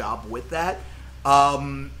a great job with that. Oh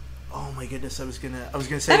my goodness, I was gonna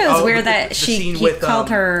say. I thought it was weird that he called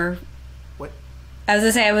her. What? I was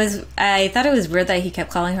gonna say I thought it was weird that he kept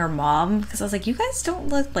calling her mom, because I was like, you guys don't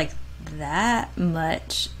look like that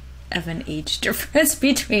much of an age difference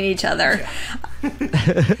between each other. Yeah.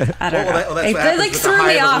 I don't know. It like threw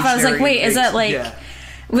me off. I was like, wait, is that like? Yeah.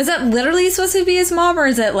 Was that literally supposed to be his mom, or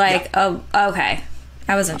is it like, oh, okay,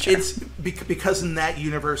 I wasn't sure. It's because in that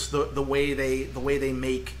universe, the way they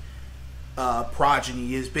make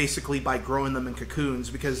progeny is basically by growing them in cocoons.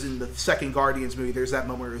 Because in the second Guardians movie, there's that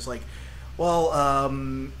moment where it's like, well,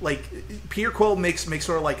 like Peter Quill makes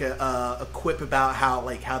sort of like a quip about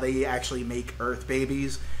how they actually make Earth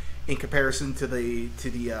babies in comparison to the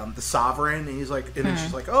Sovereign, and he's like, and then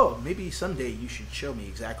she's like, oh, maybe someday you should show me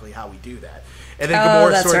exactly how we do that. And then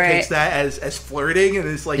Gamora sort of takes that as flirting, and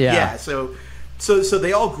it's like, so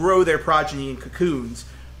they all grow their progeny in cocoons,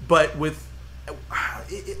 but with,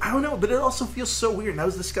 I don't know, but it also feels so weird, and I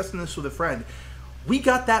was discussing this with a friend. We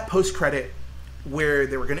got that post-credit where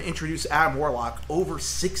they were going to introduce Adam Warlock over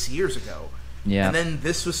 6 years ago. Yeah. And then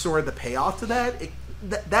this was sort of the payoff to that.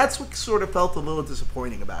 That's what sort of felt a little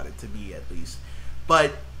disappointing about it, to me at least.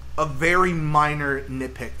 But a very minor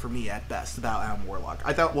nitpick for me at best about Adam Warlock.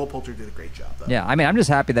 I thought Will Poulter did a great job, though. Yeah, I mean, I'm just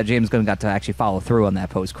happy that James Gunn got to actually follow through on that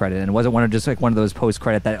post-credit, and it wasn't one of those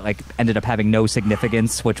post-credit that like ended up having no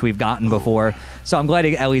significance, which we've gotten before. So I'm glad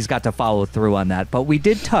he at least got to follow through on that. But we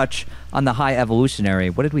did touch on the High Evolutionary.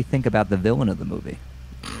 What did we think about the villain of the movie?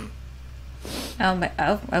 Okay.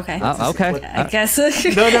 Okay. I guess. No.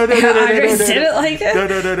 Didn't like it.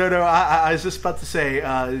 No. I was just about to say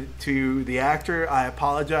to the actor, I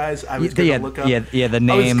apologize. I was going to look up. The name.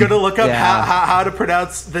 I was going to look up how to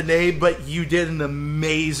pronounce the name, but you did an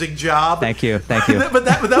amazing job. Thank you. but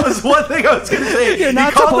that was one thing I was going to say. You're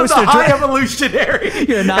not supposed to High Evolutionary.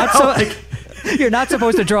 You're not so. You're not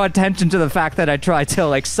supposed to draw attention to the fact that I tried to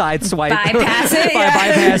like sideswipe bypass it.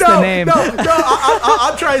 bypass the name. No.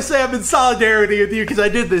 I'm trying to say I'm in solidarity with you because I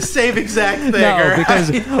did the same exact thing. No,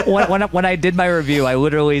 because when I did my review, I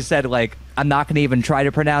literally said like, I'm not going to even try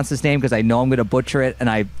to pronounce this name because I know I'm going to butcher it, and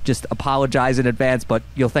I just apologize in advance, but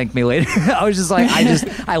you'll thank me later. I was just like,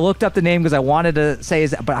 I looked up the name because I wanted to say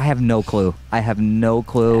it, but I have no clue.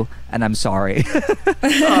 And I'm sorry.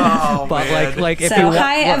 Oh, but man. like if so you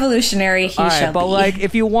High Evolutionary, he shall but be. like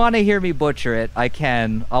if you want to hear me butcher it, I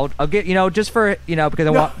can. I'll get just for because I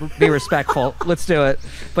want to be respectful. Let's do it.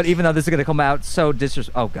 But even though this is going to come out so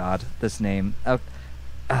oh god, this name.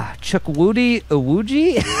 Chukwudi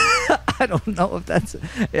Iwuji? I don't know if that's...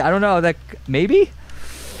 I don't know. That maybe?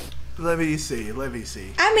 Let me see.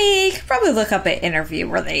 I mean, you could probably look up an interview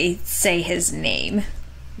where they say his name.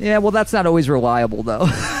 Yeah, well, that's not always reliable, though.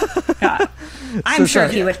 I'm sure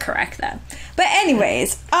he would correct that. But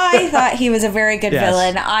anyways, I thought he was a very good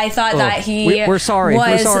villain. I thought that he we're sorry.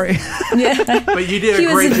 was... We're sorry. But you did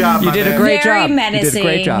a great job. You did a great job. Very menacing. You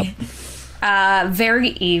did a great job. Very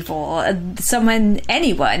evil.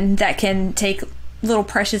 Anyone that can take little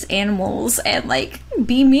precious animals and like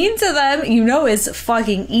be mean to them, is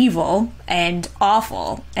fucking evil and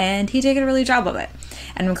awful. And he did a really job of it.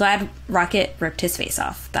 And I'm glad Rocket ripped his face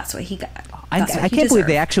off. That's what he got. I can't believe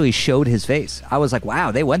they actually showed his face. I was like,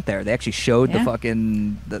 wow, they went there. They actually showed the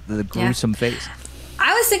fucking the gruesome face.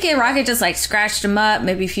 I was thinking Rocket just like scratched him up,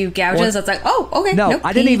 maybe a few gouges. I was like, oh, okay. No, nope,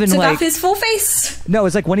 I didn't even took like off his full face. No,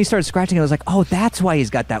 it's like when he started scratching, I was like, oh, that's why he's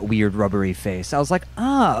got that weird rubbery face. I was like,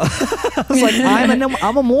 oh, I was like,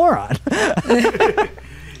 I'm a moron.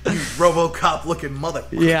 You RoboCop looking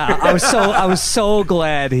motherfucker. Yeah, I was so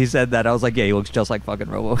glad he said that. I was like, yeah, he looks just like fucking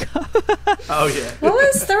RoboCop. Oh yeah.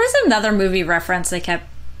 There was another movie reference they kept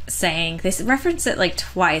saying. They referenced it like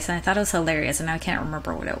twice, and I thought it was hilarious, and I can't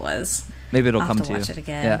remember what it was. Maybe it'll I'll come have to watch you. It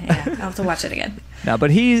again. Yeah, I'll have to watch it again. No,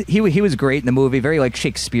 but he was great in the movie. Very like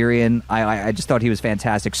Shakespearean. I just thought he was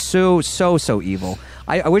fantastic. So evil.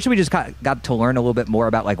 I wish we just got to learn a little bit more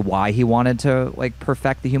about like why he wanted to like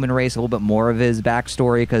perfect the human race. A little bit more of his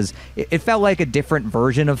backstory, because it felt like a different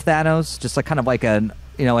version of Thanos. Just like kind of like an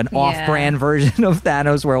off-brand version of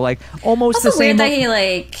Thanos, where like almost also the same. Weird that he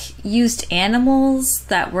like used animals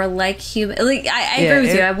that were like human. Like I agree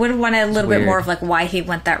with you. I would have wanted a little bit more of like why he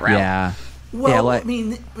went that route. Yeah. Well, I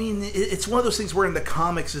mean, it's one of those things where in the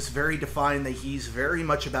comics it's very defined that he's very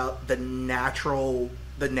much about the natural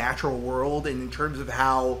world, and in terms of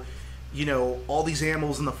how, all these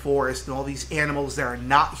animals in the forest and all these animals that are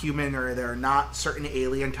not human or they're not certain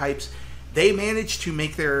alien types, they manage to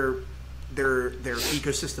make their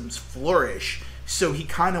ecosystems flourish. So he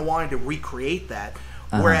kind of wanted to recreate that.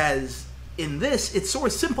 Whereas in this, it's sort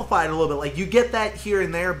of simplified a little bit. Like you get that here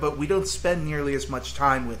and there, but we don't spend nearly as much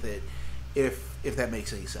time with it. If that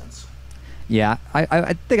makes any sense. Yeah,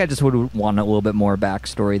 I think I just would want a little bit more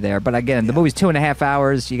backstory there. But again, the movie's 2.5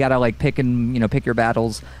 hours. You gotta like pick your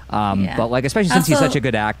battles. But like especially since he's such a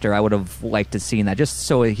good actor, I would have liked to seen that, just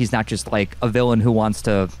so he's not just like a villain who wants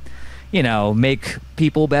to, make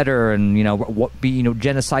people better and be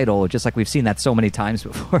genocidal, just like we've seen that so many times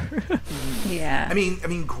before. Yeah. I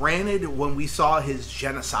mean, granted, when we saw his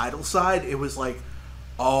genocidal side, it was like,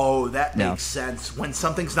 oh, that makes sense. When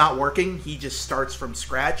something's not working, he just starts from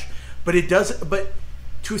scratch. But it doesn't. But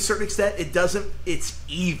to a certain extent, it doesn't. It's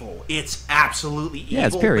evil. It's absolutely evil. Yeah,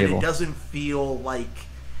 it's pure evil. It doesn't feel like.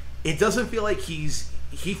 It doesn't feel like he's.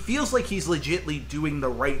 He feels like he's legitimately doing the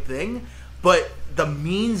right thing, but the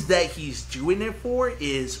means that he's doing it for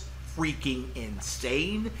is freaking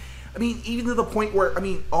insane. I mean, even to the point where,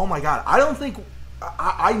 oh my god, I don't think.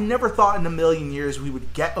 I never thought in a million years we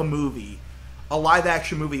would get a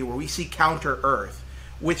live-action movie where we see Counter-Earth,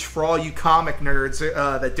 which for all you comic nerds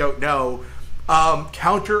that don't know,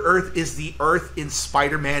 Counter-Earth is the Earth in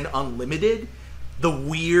Spider-Man Unlimited, the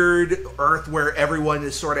weird Earth where everyone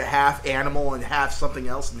is sort of half animal and half something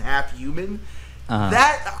else and half human.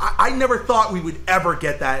 That I never thought we would ever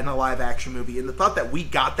get that in a live-action movie, and the thought that we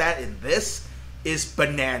got that in this is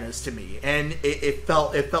bananas to me, and it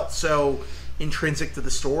felt so intrinsic to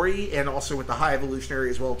the story, and also with the High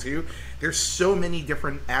Evolutionary as well too. There's so many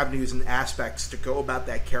different avenues and aspects to go about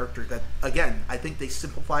that character that, again, I think they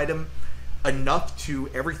simplified him enough to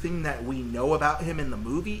everything that we know about him in the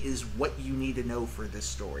movie is what you need to know for this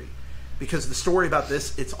story. Because the story about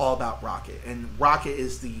this, it's all about Rocket, and Rocket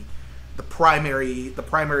is the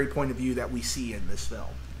primary point of view that we see in this film.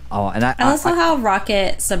 Oh, and I also how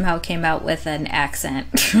Rocket somehow came out with an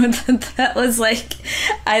accent. That was like,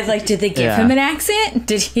 did they give him an accent?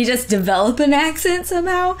 Did he just develop an accent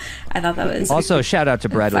somehow? I thought that was also shout out to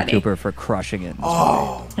Bradley funny. Cooper for crushing it.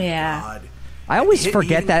 Oh, yeah. God. I always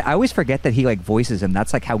forget that he like voices him.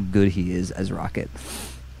 That's like how good he is as Rocket.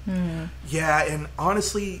 Yeah, and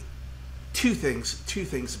honestly, two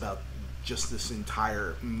things about just this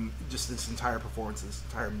entire performance, this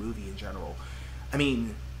entire movie in general. I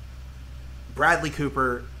mean, Bradley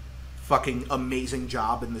Cooper, fucking amazing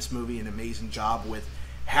job in this movie, an amazing job with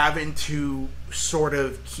having to sort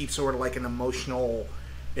of keep sort of like an emotional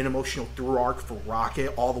through arc for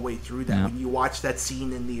Rocket all the way through that. Yeah. When you watch that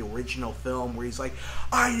scene in the original film where he's like,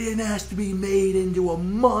 I didn't ask to be made into a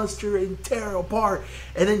monster and tear apart,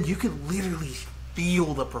 and then you could literally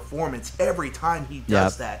feel the performance every time he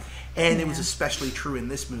does that. And it was especially true in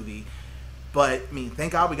this movie. But, I mean,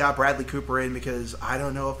 thank God we got Bradley Cooper in, because I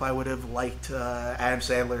don't know if I would have liked Adam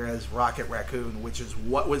Sandler as Rocket Raccoon, which is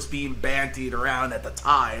what was being bandied around at the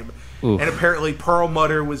time. Oof. And apparently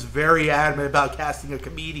Perlmutter was very adamant about casting a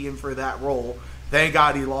comedian for that role. thank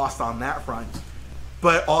God he lost on that front.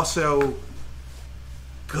 But also,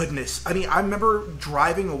 goodness, I mean, I remember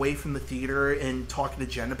driving away from the theater and talking to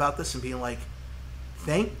Jen about this and being like,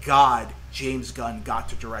 thank God James Gunn got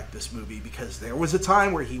to direct this movie, because there was a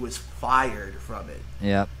time where he was fired from it.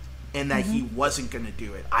 Yep. And that he wasn't going to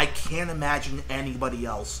do it. I can't imagine anybody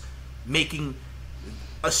else making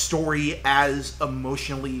a story as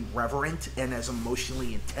emotionally reverent and as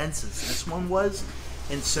emotionally intense as this one was,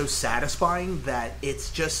 and so satisfying that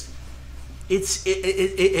it's just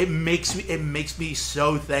it makes me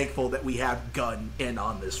so thankful that we have Gunn in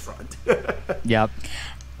on this front. Yep.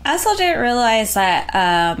 I also didn't realize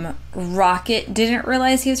that Rocket didn't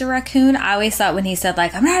realize he was a raccoon. I always thought when he said,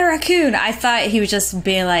 like, I'm not a raccoon, I thought he was just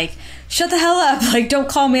being like, shut the hell up. Like, don't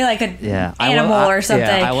call me like an animal or something.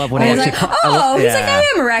 Yeah, I love when he's he like, he's like, I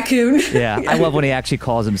am a raccoon. Yeah, I love when he actually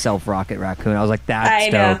calls himself Rocket Raccoon. I was like,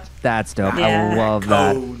 that's dope. That's dope. Yeah. I love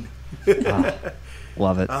that.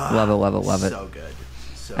 Love it. Love it. So good.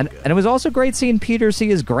 And it was also great seeing Peter see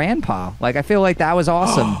his grandpa. Like, I feel like that was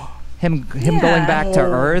awesome. Him going back to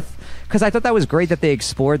Earth, because I thought that was great that they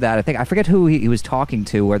explored that. I forget who he was talking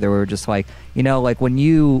to, where they were just like, like when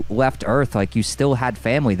you left Earth, like you still had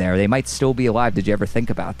family there. They might still be alive. Did you ever think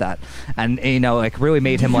about that? And like really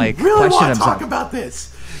made him like really question want to himself. talk about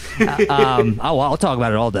this? I'll talk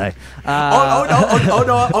about it all day. Oh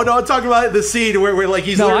no! I'm talking about the scene where like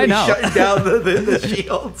he's literally shutting down the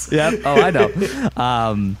shields. Yep. Oh, I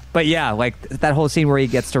know. But yeah, like that whole scene where he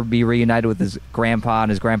gets to be reunited with his grandpa, and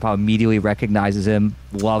his grandpa immediately recognizes him.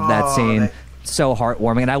 Love that scene. So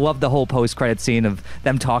heartwarming. And I love the whole post-credit scene of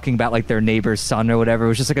them talking about like their neighbor's son or whatever. It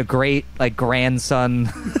was just like a great like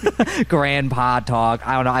grandson grandpa talk.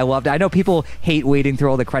 I don't know, I loved it. I know people hate waiting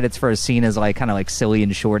through all the credits for a scene as like kind of like silly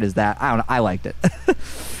and short as that. I don't know, I liked it.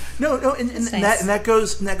 No, and that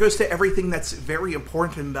goes to everything that's very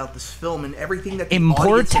important about this film, and everything that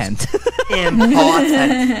important. I'm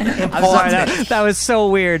sorry, that was so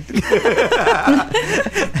weird.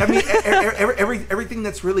 I mean, everything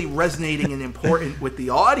that's really resonating and important with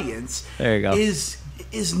the audience. There you go.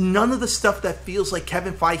 Is none of the stuff that feels like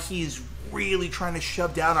Kevin Feige is really trying to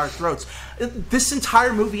shove down our throats. This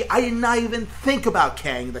entire movie, I did not even think about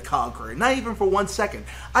Kang the Conqueror. Not even for 1 second.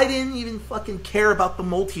 I didn't even fucking care about the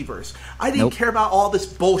multiverse. I didn't care about all this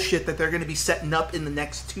bullshit that they're going to be setting up in the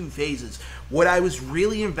next 2 phases. What I was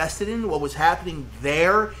really invested in, what was happening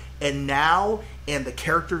there and now, and the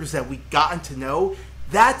characters that we gotten to know,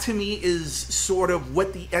 that to me is sort of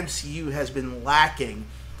what the MCU has been lacking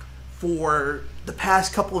for the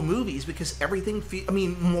past couple of movies, because everything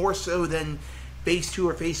more so than phase 2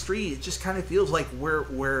 or phase 3, it just kind of feels like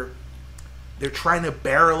they're trying to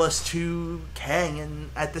barrel us to Kang, and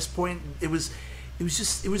at this point it was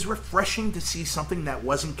refreshing to see something that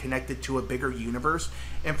wasn't connected to a bigger universe.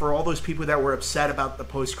 And for all those people that were upset about the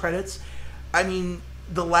post credits, I mean,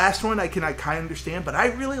 the last one I kind of understand, but I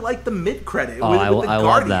really like the mid credit with the Guardians.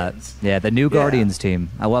 Love that. Yeah, the new Guardians team.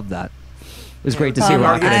 I love that. It was great to see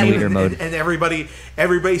Rocket in leader mode, and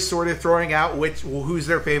everybody sort of throwing out who's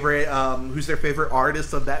their favorite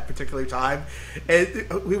artist of that particular time. And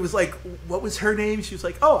it was like, what was her name? She was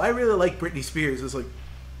like, oh, I really like Britney Spears. I was like,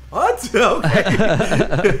 what?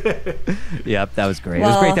 Okay. Yep, that was great. It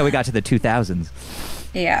was great that we got to the 2000s.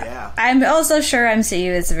 Yeah. I'm also sure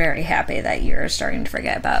MCU is very happy that you're starting to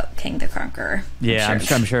forget about King the Conqueror. Yeah,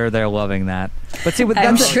 I'm sure they're loving that. But see,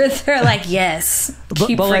 I'm sure they're like, yes,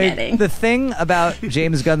 keep forgetting. Like, the thing about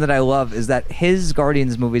James Gunn that I love is that his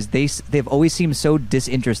Guardians movies, they've always seemed so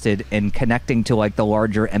disinterested in connecting to like the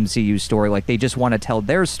larger MCU story. Like they just want to tell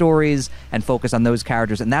their stories and focus on those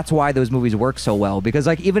characters, and that's why those movies work so well. Because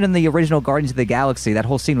like even in the original Guardians of the Galaxy, that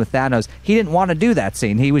whole scene with Thanos, he didn't want to do that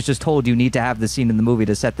scene. He was just told, you need to have the scene in the movie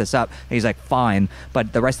to set this up. And he's like, fine.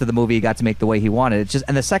 But the rest of the movie he got to make the way he wanted. It's just,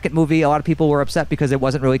 and the second movie, a lot of people were upset because it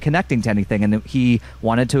wasn't really connecting to anything, and he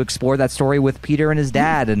wanted to explore that story with Peter and his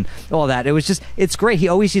dad and all that. It was just, it's great.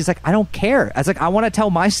 He's like, I don't care. I was like, I want to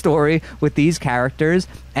tell my story with these characters,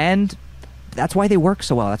 and that's why they work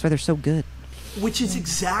so well. That's why they're so good. Which is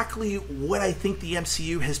exactly what I think the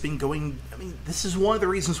MCU has been going. I mean, this is one of the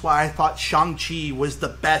reasons why I thought Shang-Chi was the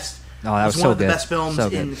best. Oh, that was one so of the good. best films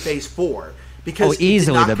in Phase 4. Because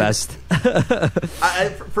easily the best.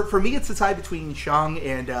 For me, it's the tie between Shang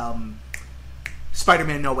and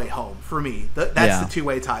Spider-Man No Way Home. For me, that's the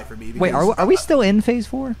two-way tie for me. Wait, are we still in Phase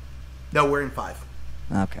 4? No, we're in 5.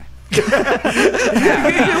 Okay.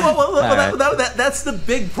 That's the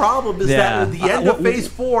big problem. Is that at the end of Phase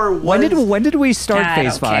 4 was... When did we start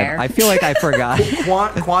Phase 5? Care. I feel like I forgot.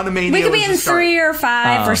 Quantumania. We could be in 3 or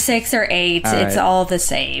 5 or 6 or 8. It's all the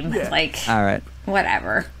same. All right.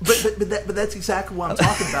 whatever. But that's exactly what I'm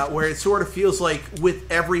talking about, where it sort of feels like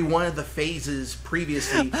with every one of the phases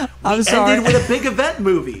previously, we ended with a big event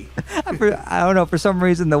movie. I don't know, for some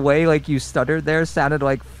reason the way like you stuttered there sounded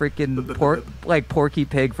like freaking like Porky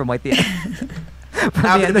Pig from like the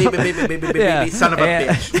baby, son of a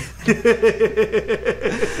bitch.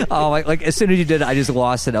 Oh, like as soon as you did it, I just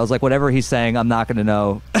lost it. I was like, whatever he's saying, I'm not going to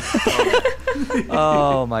know.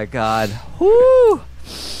 Oh my God. Woo!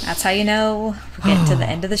 That's how you know we're getting to the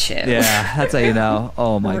end of the show. Yeah, that's how you know.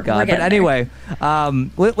 Oh my God. But anyway,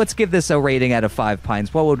 let's give this a rating out of 5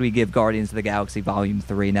 pints. What would we give Guardians of the Galaxy Volume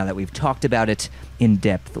 3 now that we've talked about it in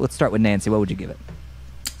depth? Let's start with Nancy. What would you give it?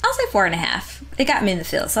 I'll say 4.5. It got me in the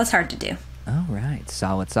feels, so that's hard to do. All right.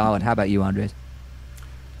 Solid. How about you, Andres?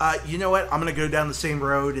 You know what? I'm going to go down the same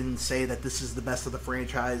road and say that this is the best of the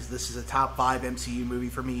franchise. This is a top 5 MCU movie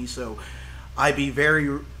for me, so I'd be very,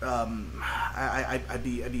 I'd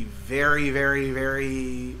be very, very,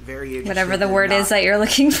 very, very interested. Whatever the word is that you're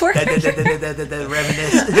looking for. Reminisce.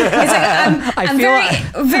 I'm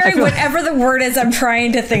very whatever the word is I'm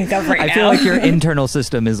trying to think of right now. I feel like your internal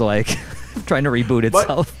system is like trying to reboot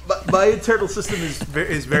itself. My internal system is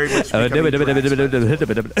very much now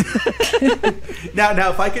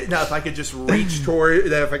if I could just reach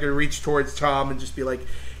towards Tom and just be like,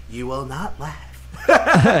 you will not laugh.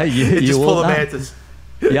 you just will pull a not. mantis.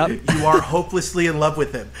 Yep. You are hopelessly in love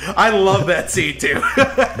with him. I love that scene too. All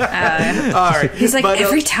right. He's like,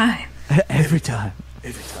 every time. Every time.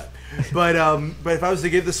 But if I was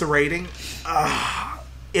to give this a rating,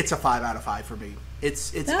 it's a 5 out of 5 for me.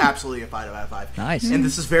 It's absolutely a 5 out of 5. Nice. And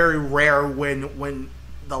this is very rare when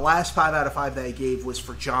the last 5 out of 5 that I gave was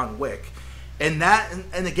for John Wick. And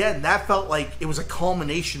again, that felt like it was a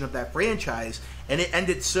culmination of that franchise, and it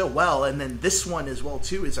ended so well. And then this one as well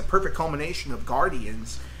too is a perfect culmination of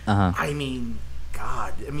Guardians. I mean,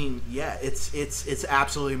 God, yeah, it's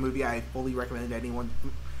absolutely a movie I fully recommend anyone.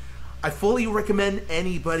 I fully recommend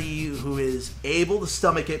anybody who is able to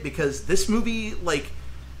stomach it, because this movie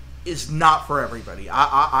is not for everybody.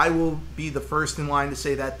 I will be the first in line to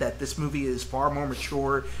say that this movie is far more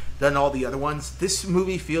mature than all the other ones. This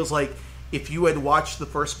movie feels like if you had watched the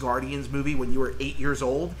first Guardians movie when you were 8 years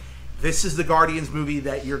old, this is the Guardians movie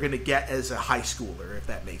that you're going to get as a high schooler, if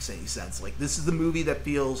that makes any sense. Like, this is the movie that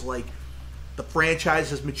feels like the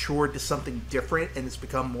franchise has matured to something different and it's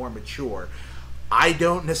become more mature. I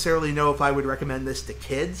don't necessarily know if I would recommend this to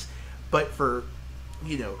kids, but for,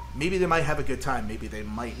 maybe they might have a good time, maybe they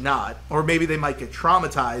might not, or maybe they might get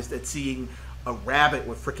traumatized at seeing a rabbit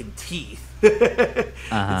with freaking teeth.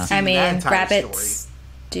 Rabbits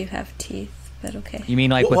do have teeth, but okay. You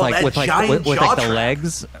mean with the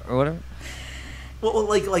legs or whatever? Well,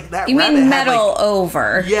 like that. You rabbit mean had, metal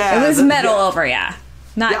over? Yeah, it was metal over. Yeah,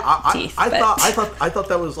 not teeth. I thought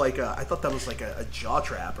that was like a jaw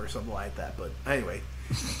trap or something like that. But anyway,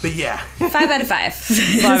 but yeah, 5 out of 5.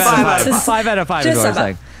 5 out of 5. 5 out of 5 is what I'm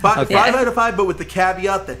saying. 5 out of 5, but with the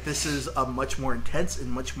caveat that this is a much more intense and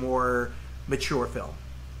much more mature film.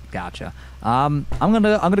 Gotcha. I'm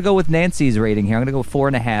gonna go with Nancy's rating here. I'm gonna go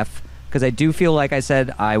 4.5, because I do feel like I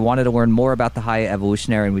said I wanted to learn more about the High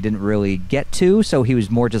Evolutionary, and we didn't really get to. So he was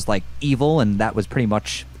more just like evil, and that was pretty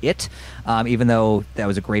much it. Even though that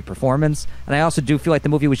was a great performance, and I also do feel like the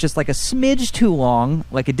movie was just like a smidge too long.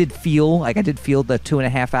 Like I did feel the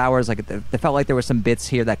 2.5 hours. Like it felt like there were some bits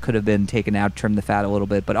here that could have been taken out, trimmed the fat a little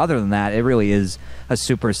bit. But other than that, it really is a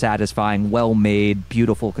super satisfying, well-made,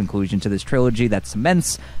 beautiful conclusion to this trilogy that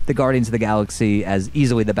cements the Guardians of the Galaxy as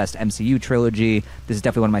easily the best MCU trilogy. This is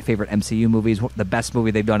definitely one of my favorite MCU movies, the best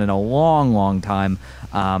movie they've done in a long, long time.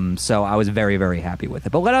 So I was very, very happy with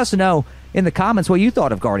it. But let us know in the comments what you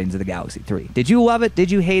thought of Guardians of the Galaxy 3. Did you love it?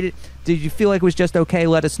 Did you hate it? Did you feel like it was just okay?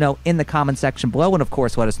 Let us know in the comment section below. And, of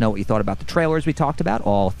course, let us know what you thought about the trailers we talked about,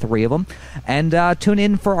 all 3 of them. And tune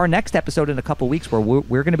in for our next episode in a couple weeks where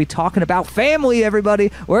we're going to be talking about family,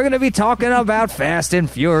 everybody. We're going to be talking about Fast and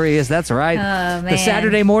Furious. That's right. Oh, man. The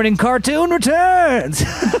Saturday morning cartoon returns.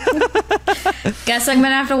 Guess I'm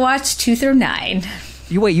going to have to watch 2 through 9.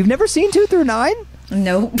 You've never seen 2 through 9?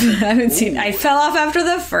 Nope, I haven't seen. I fell off after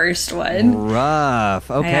the first one. Rough.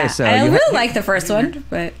 Okay, yeah. so I really like the first one,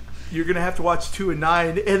 but you're gonna have to watch 2 and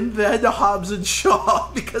 9, and then Hobbs and Shaw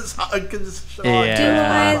because Shaw. Yeah.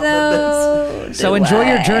 Do I though? So enjoy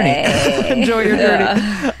your journey. Enjoy your journey.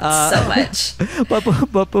 So much.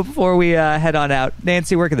 But before we head on out,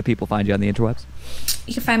 Nancy, where can the people find you on the interwebs?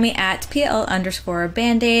 You can find me at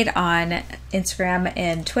PL_Band-Aid on Instagram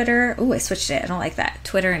and Twitter. Ooh, I switched it. I don't like that.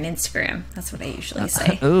 Twitter and Instagram. That's what I usually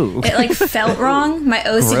say. Ooh. It like felt wrong. My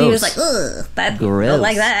OCD was like, ugh, that don't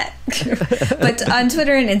like that. But on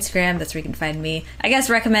Twitter and Instagram, that's where you can find me. I guess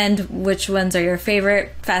recommend which ones are your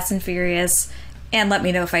favorite Fast and Furious, and let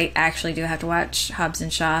me know if I actually do have to watch Hobbs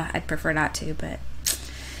and Shaw. I'd prefer not to, but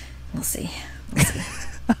we'll see.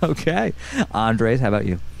 Okay. Andres, how about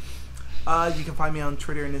you? You can find me on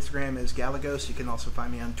Twitter and Instagram as Galagos. You can also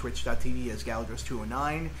find me on twitch.tv as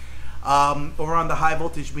Galagos209. Over on the High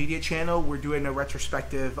Voltage Media channel, we're doing a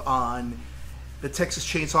retrospective on the Texas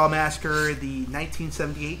Chainsaw Massacre, the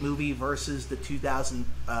 1978 movie versus the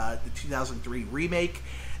 2003 remake.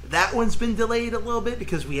 That one's been delayed a little bit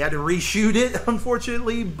because we had to reshoot it,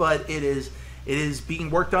 unfortunately, but it is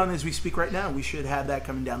being worked on as we speak right now. We should have that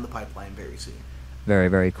coming down the pipeline very soon. Very,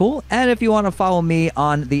 very cool. And if you want to follow me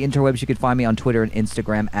on the interwebs, you can find me on Twitter and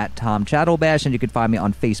Instagram at Tom Chattelbash, and you can find me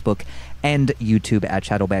on Facebook and YouTube at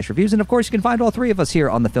Chattelbash Reviews. And of course, you can find all three of us here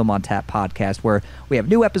on the Film on Tap podcast, where we have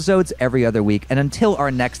new episodes every other week. And until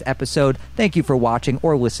our next episode, thank you for watching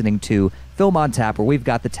or listening to Film on Tap, where we've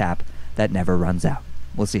got the tap that never runs out.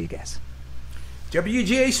 We'll see you guys.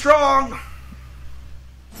 WGA strong!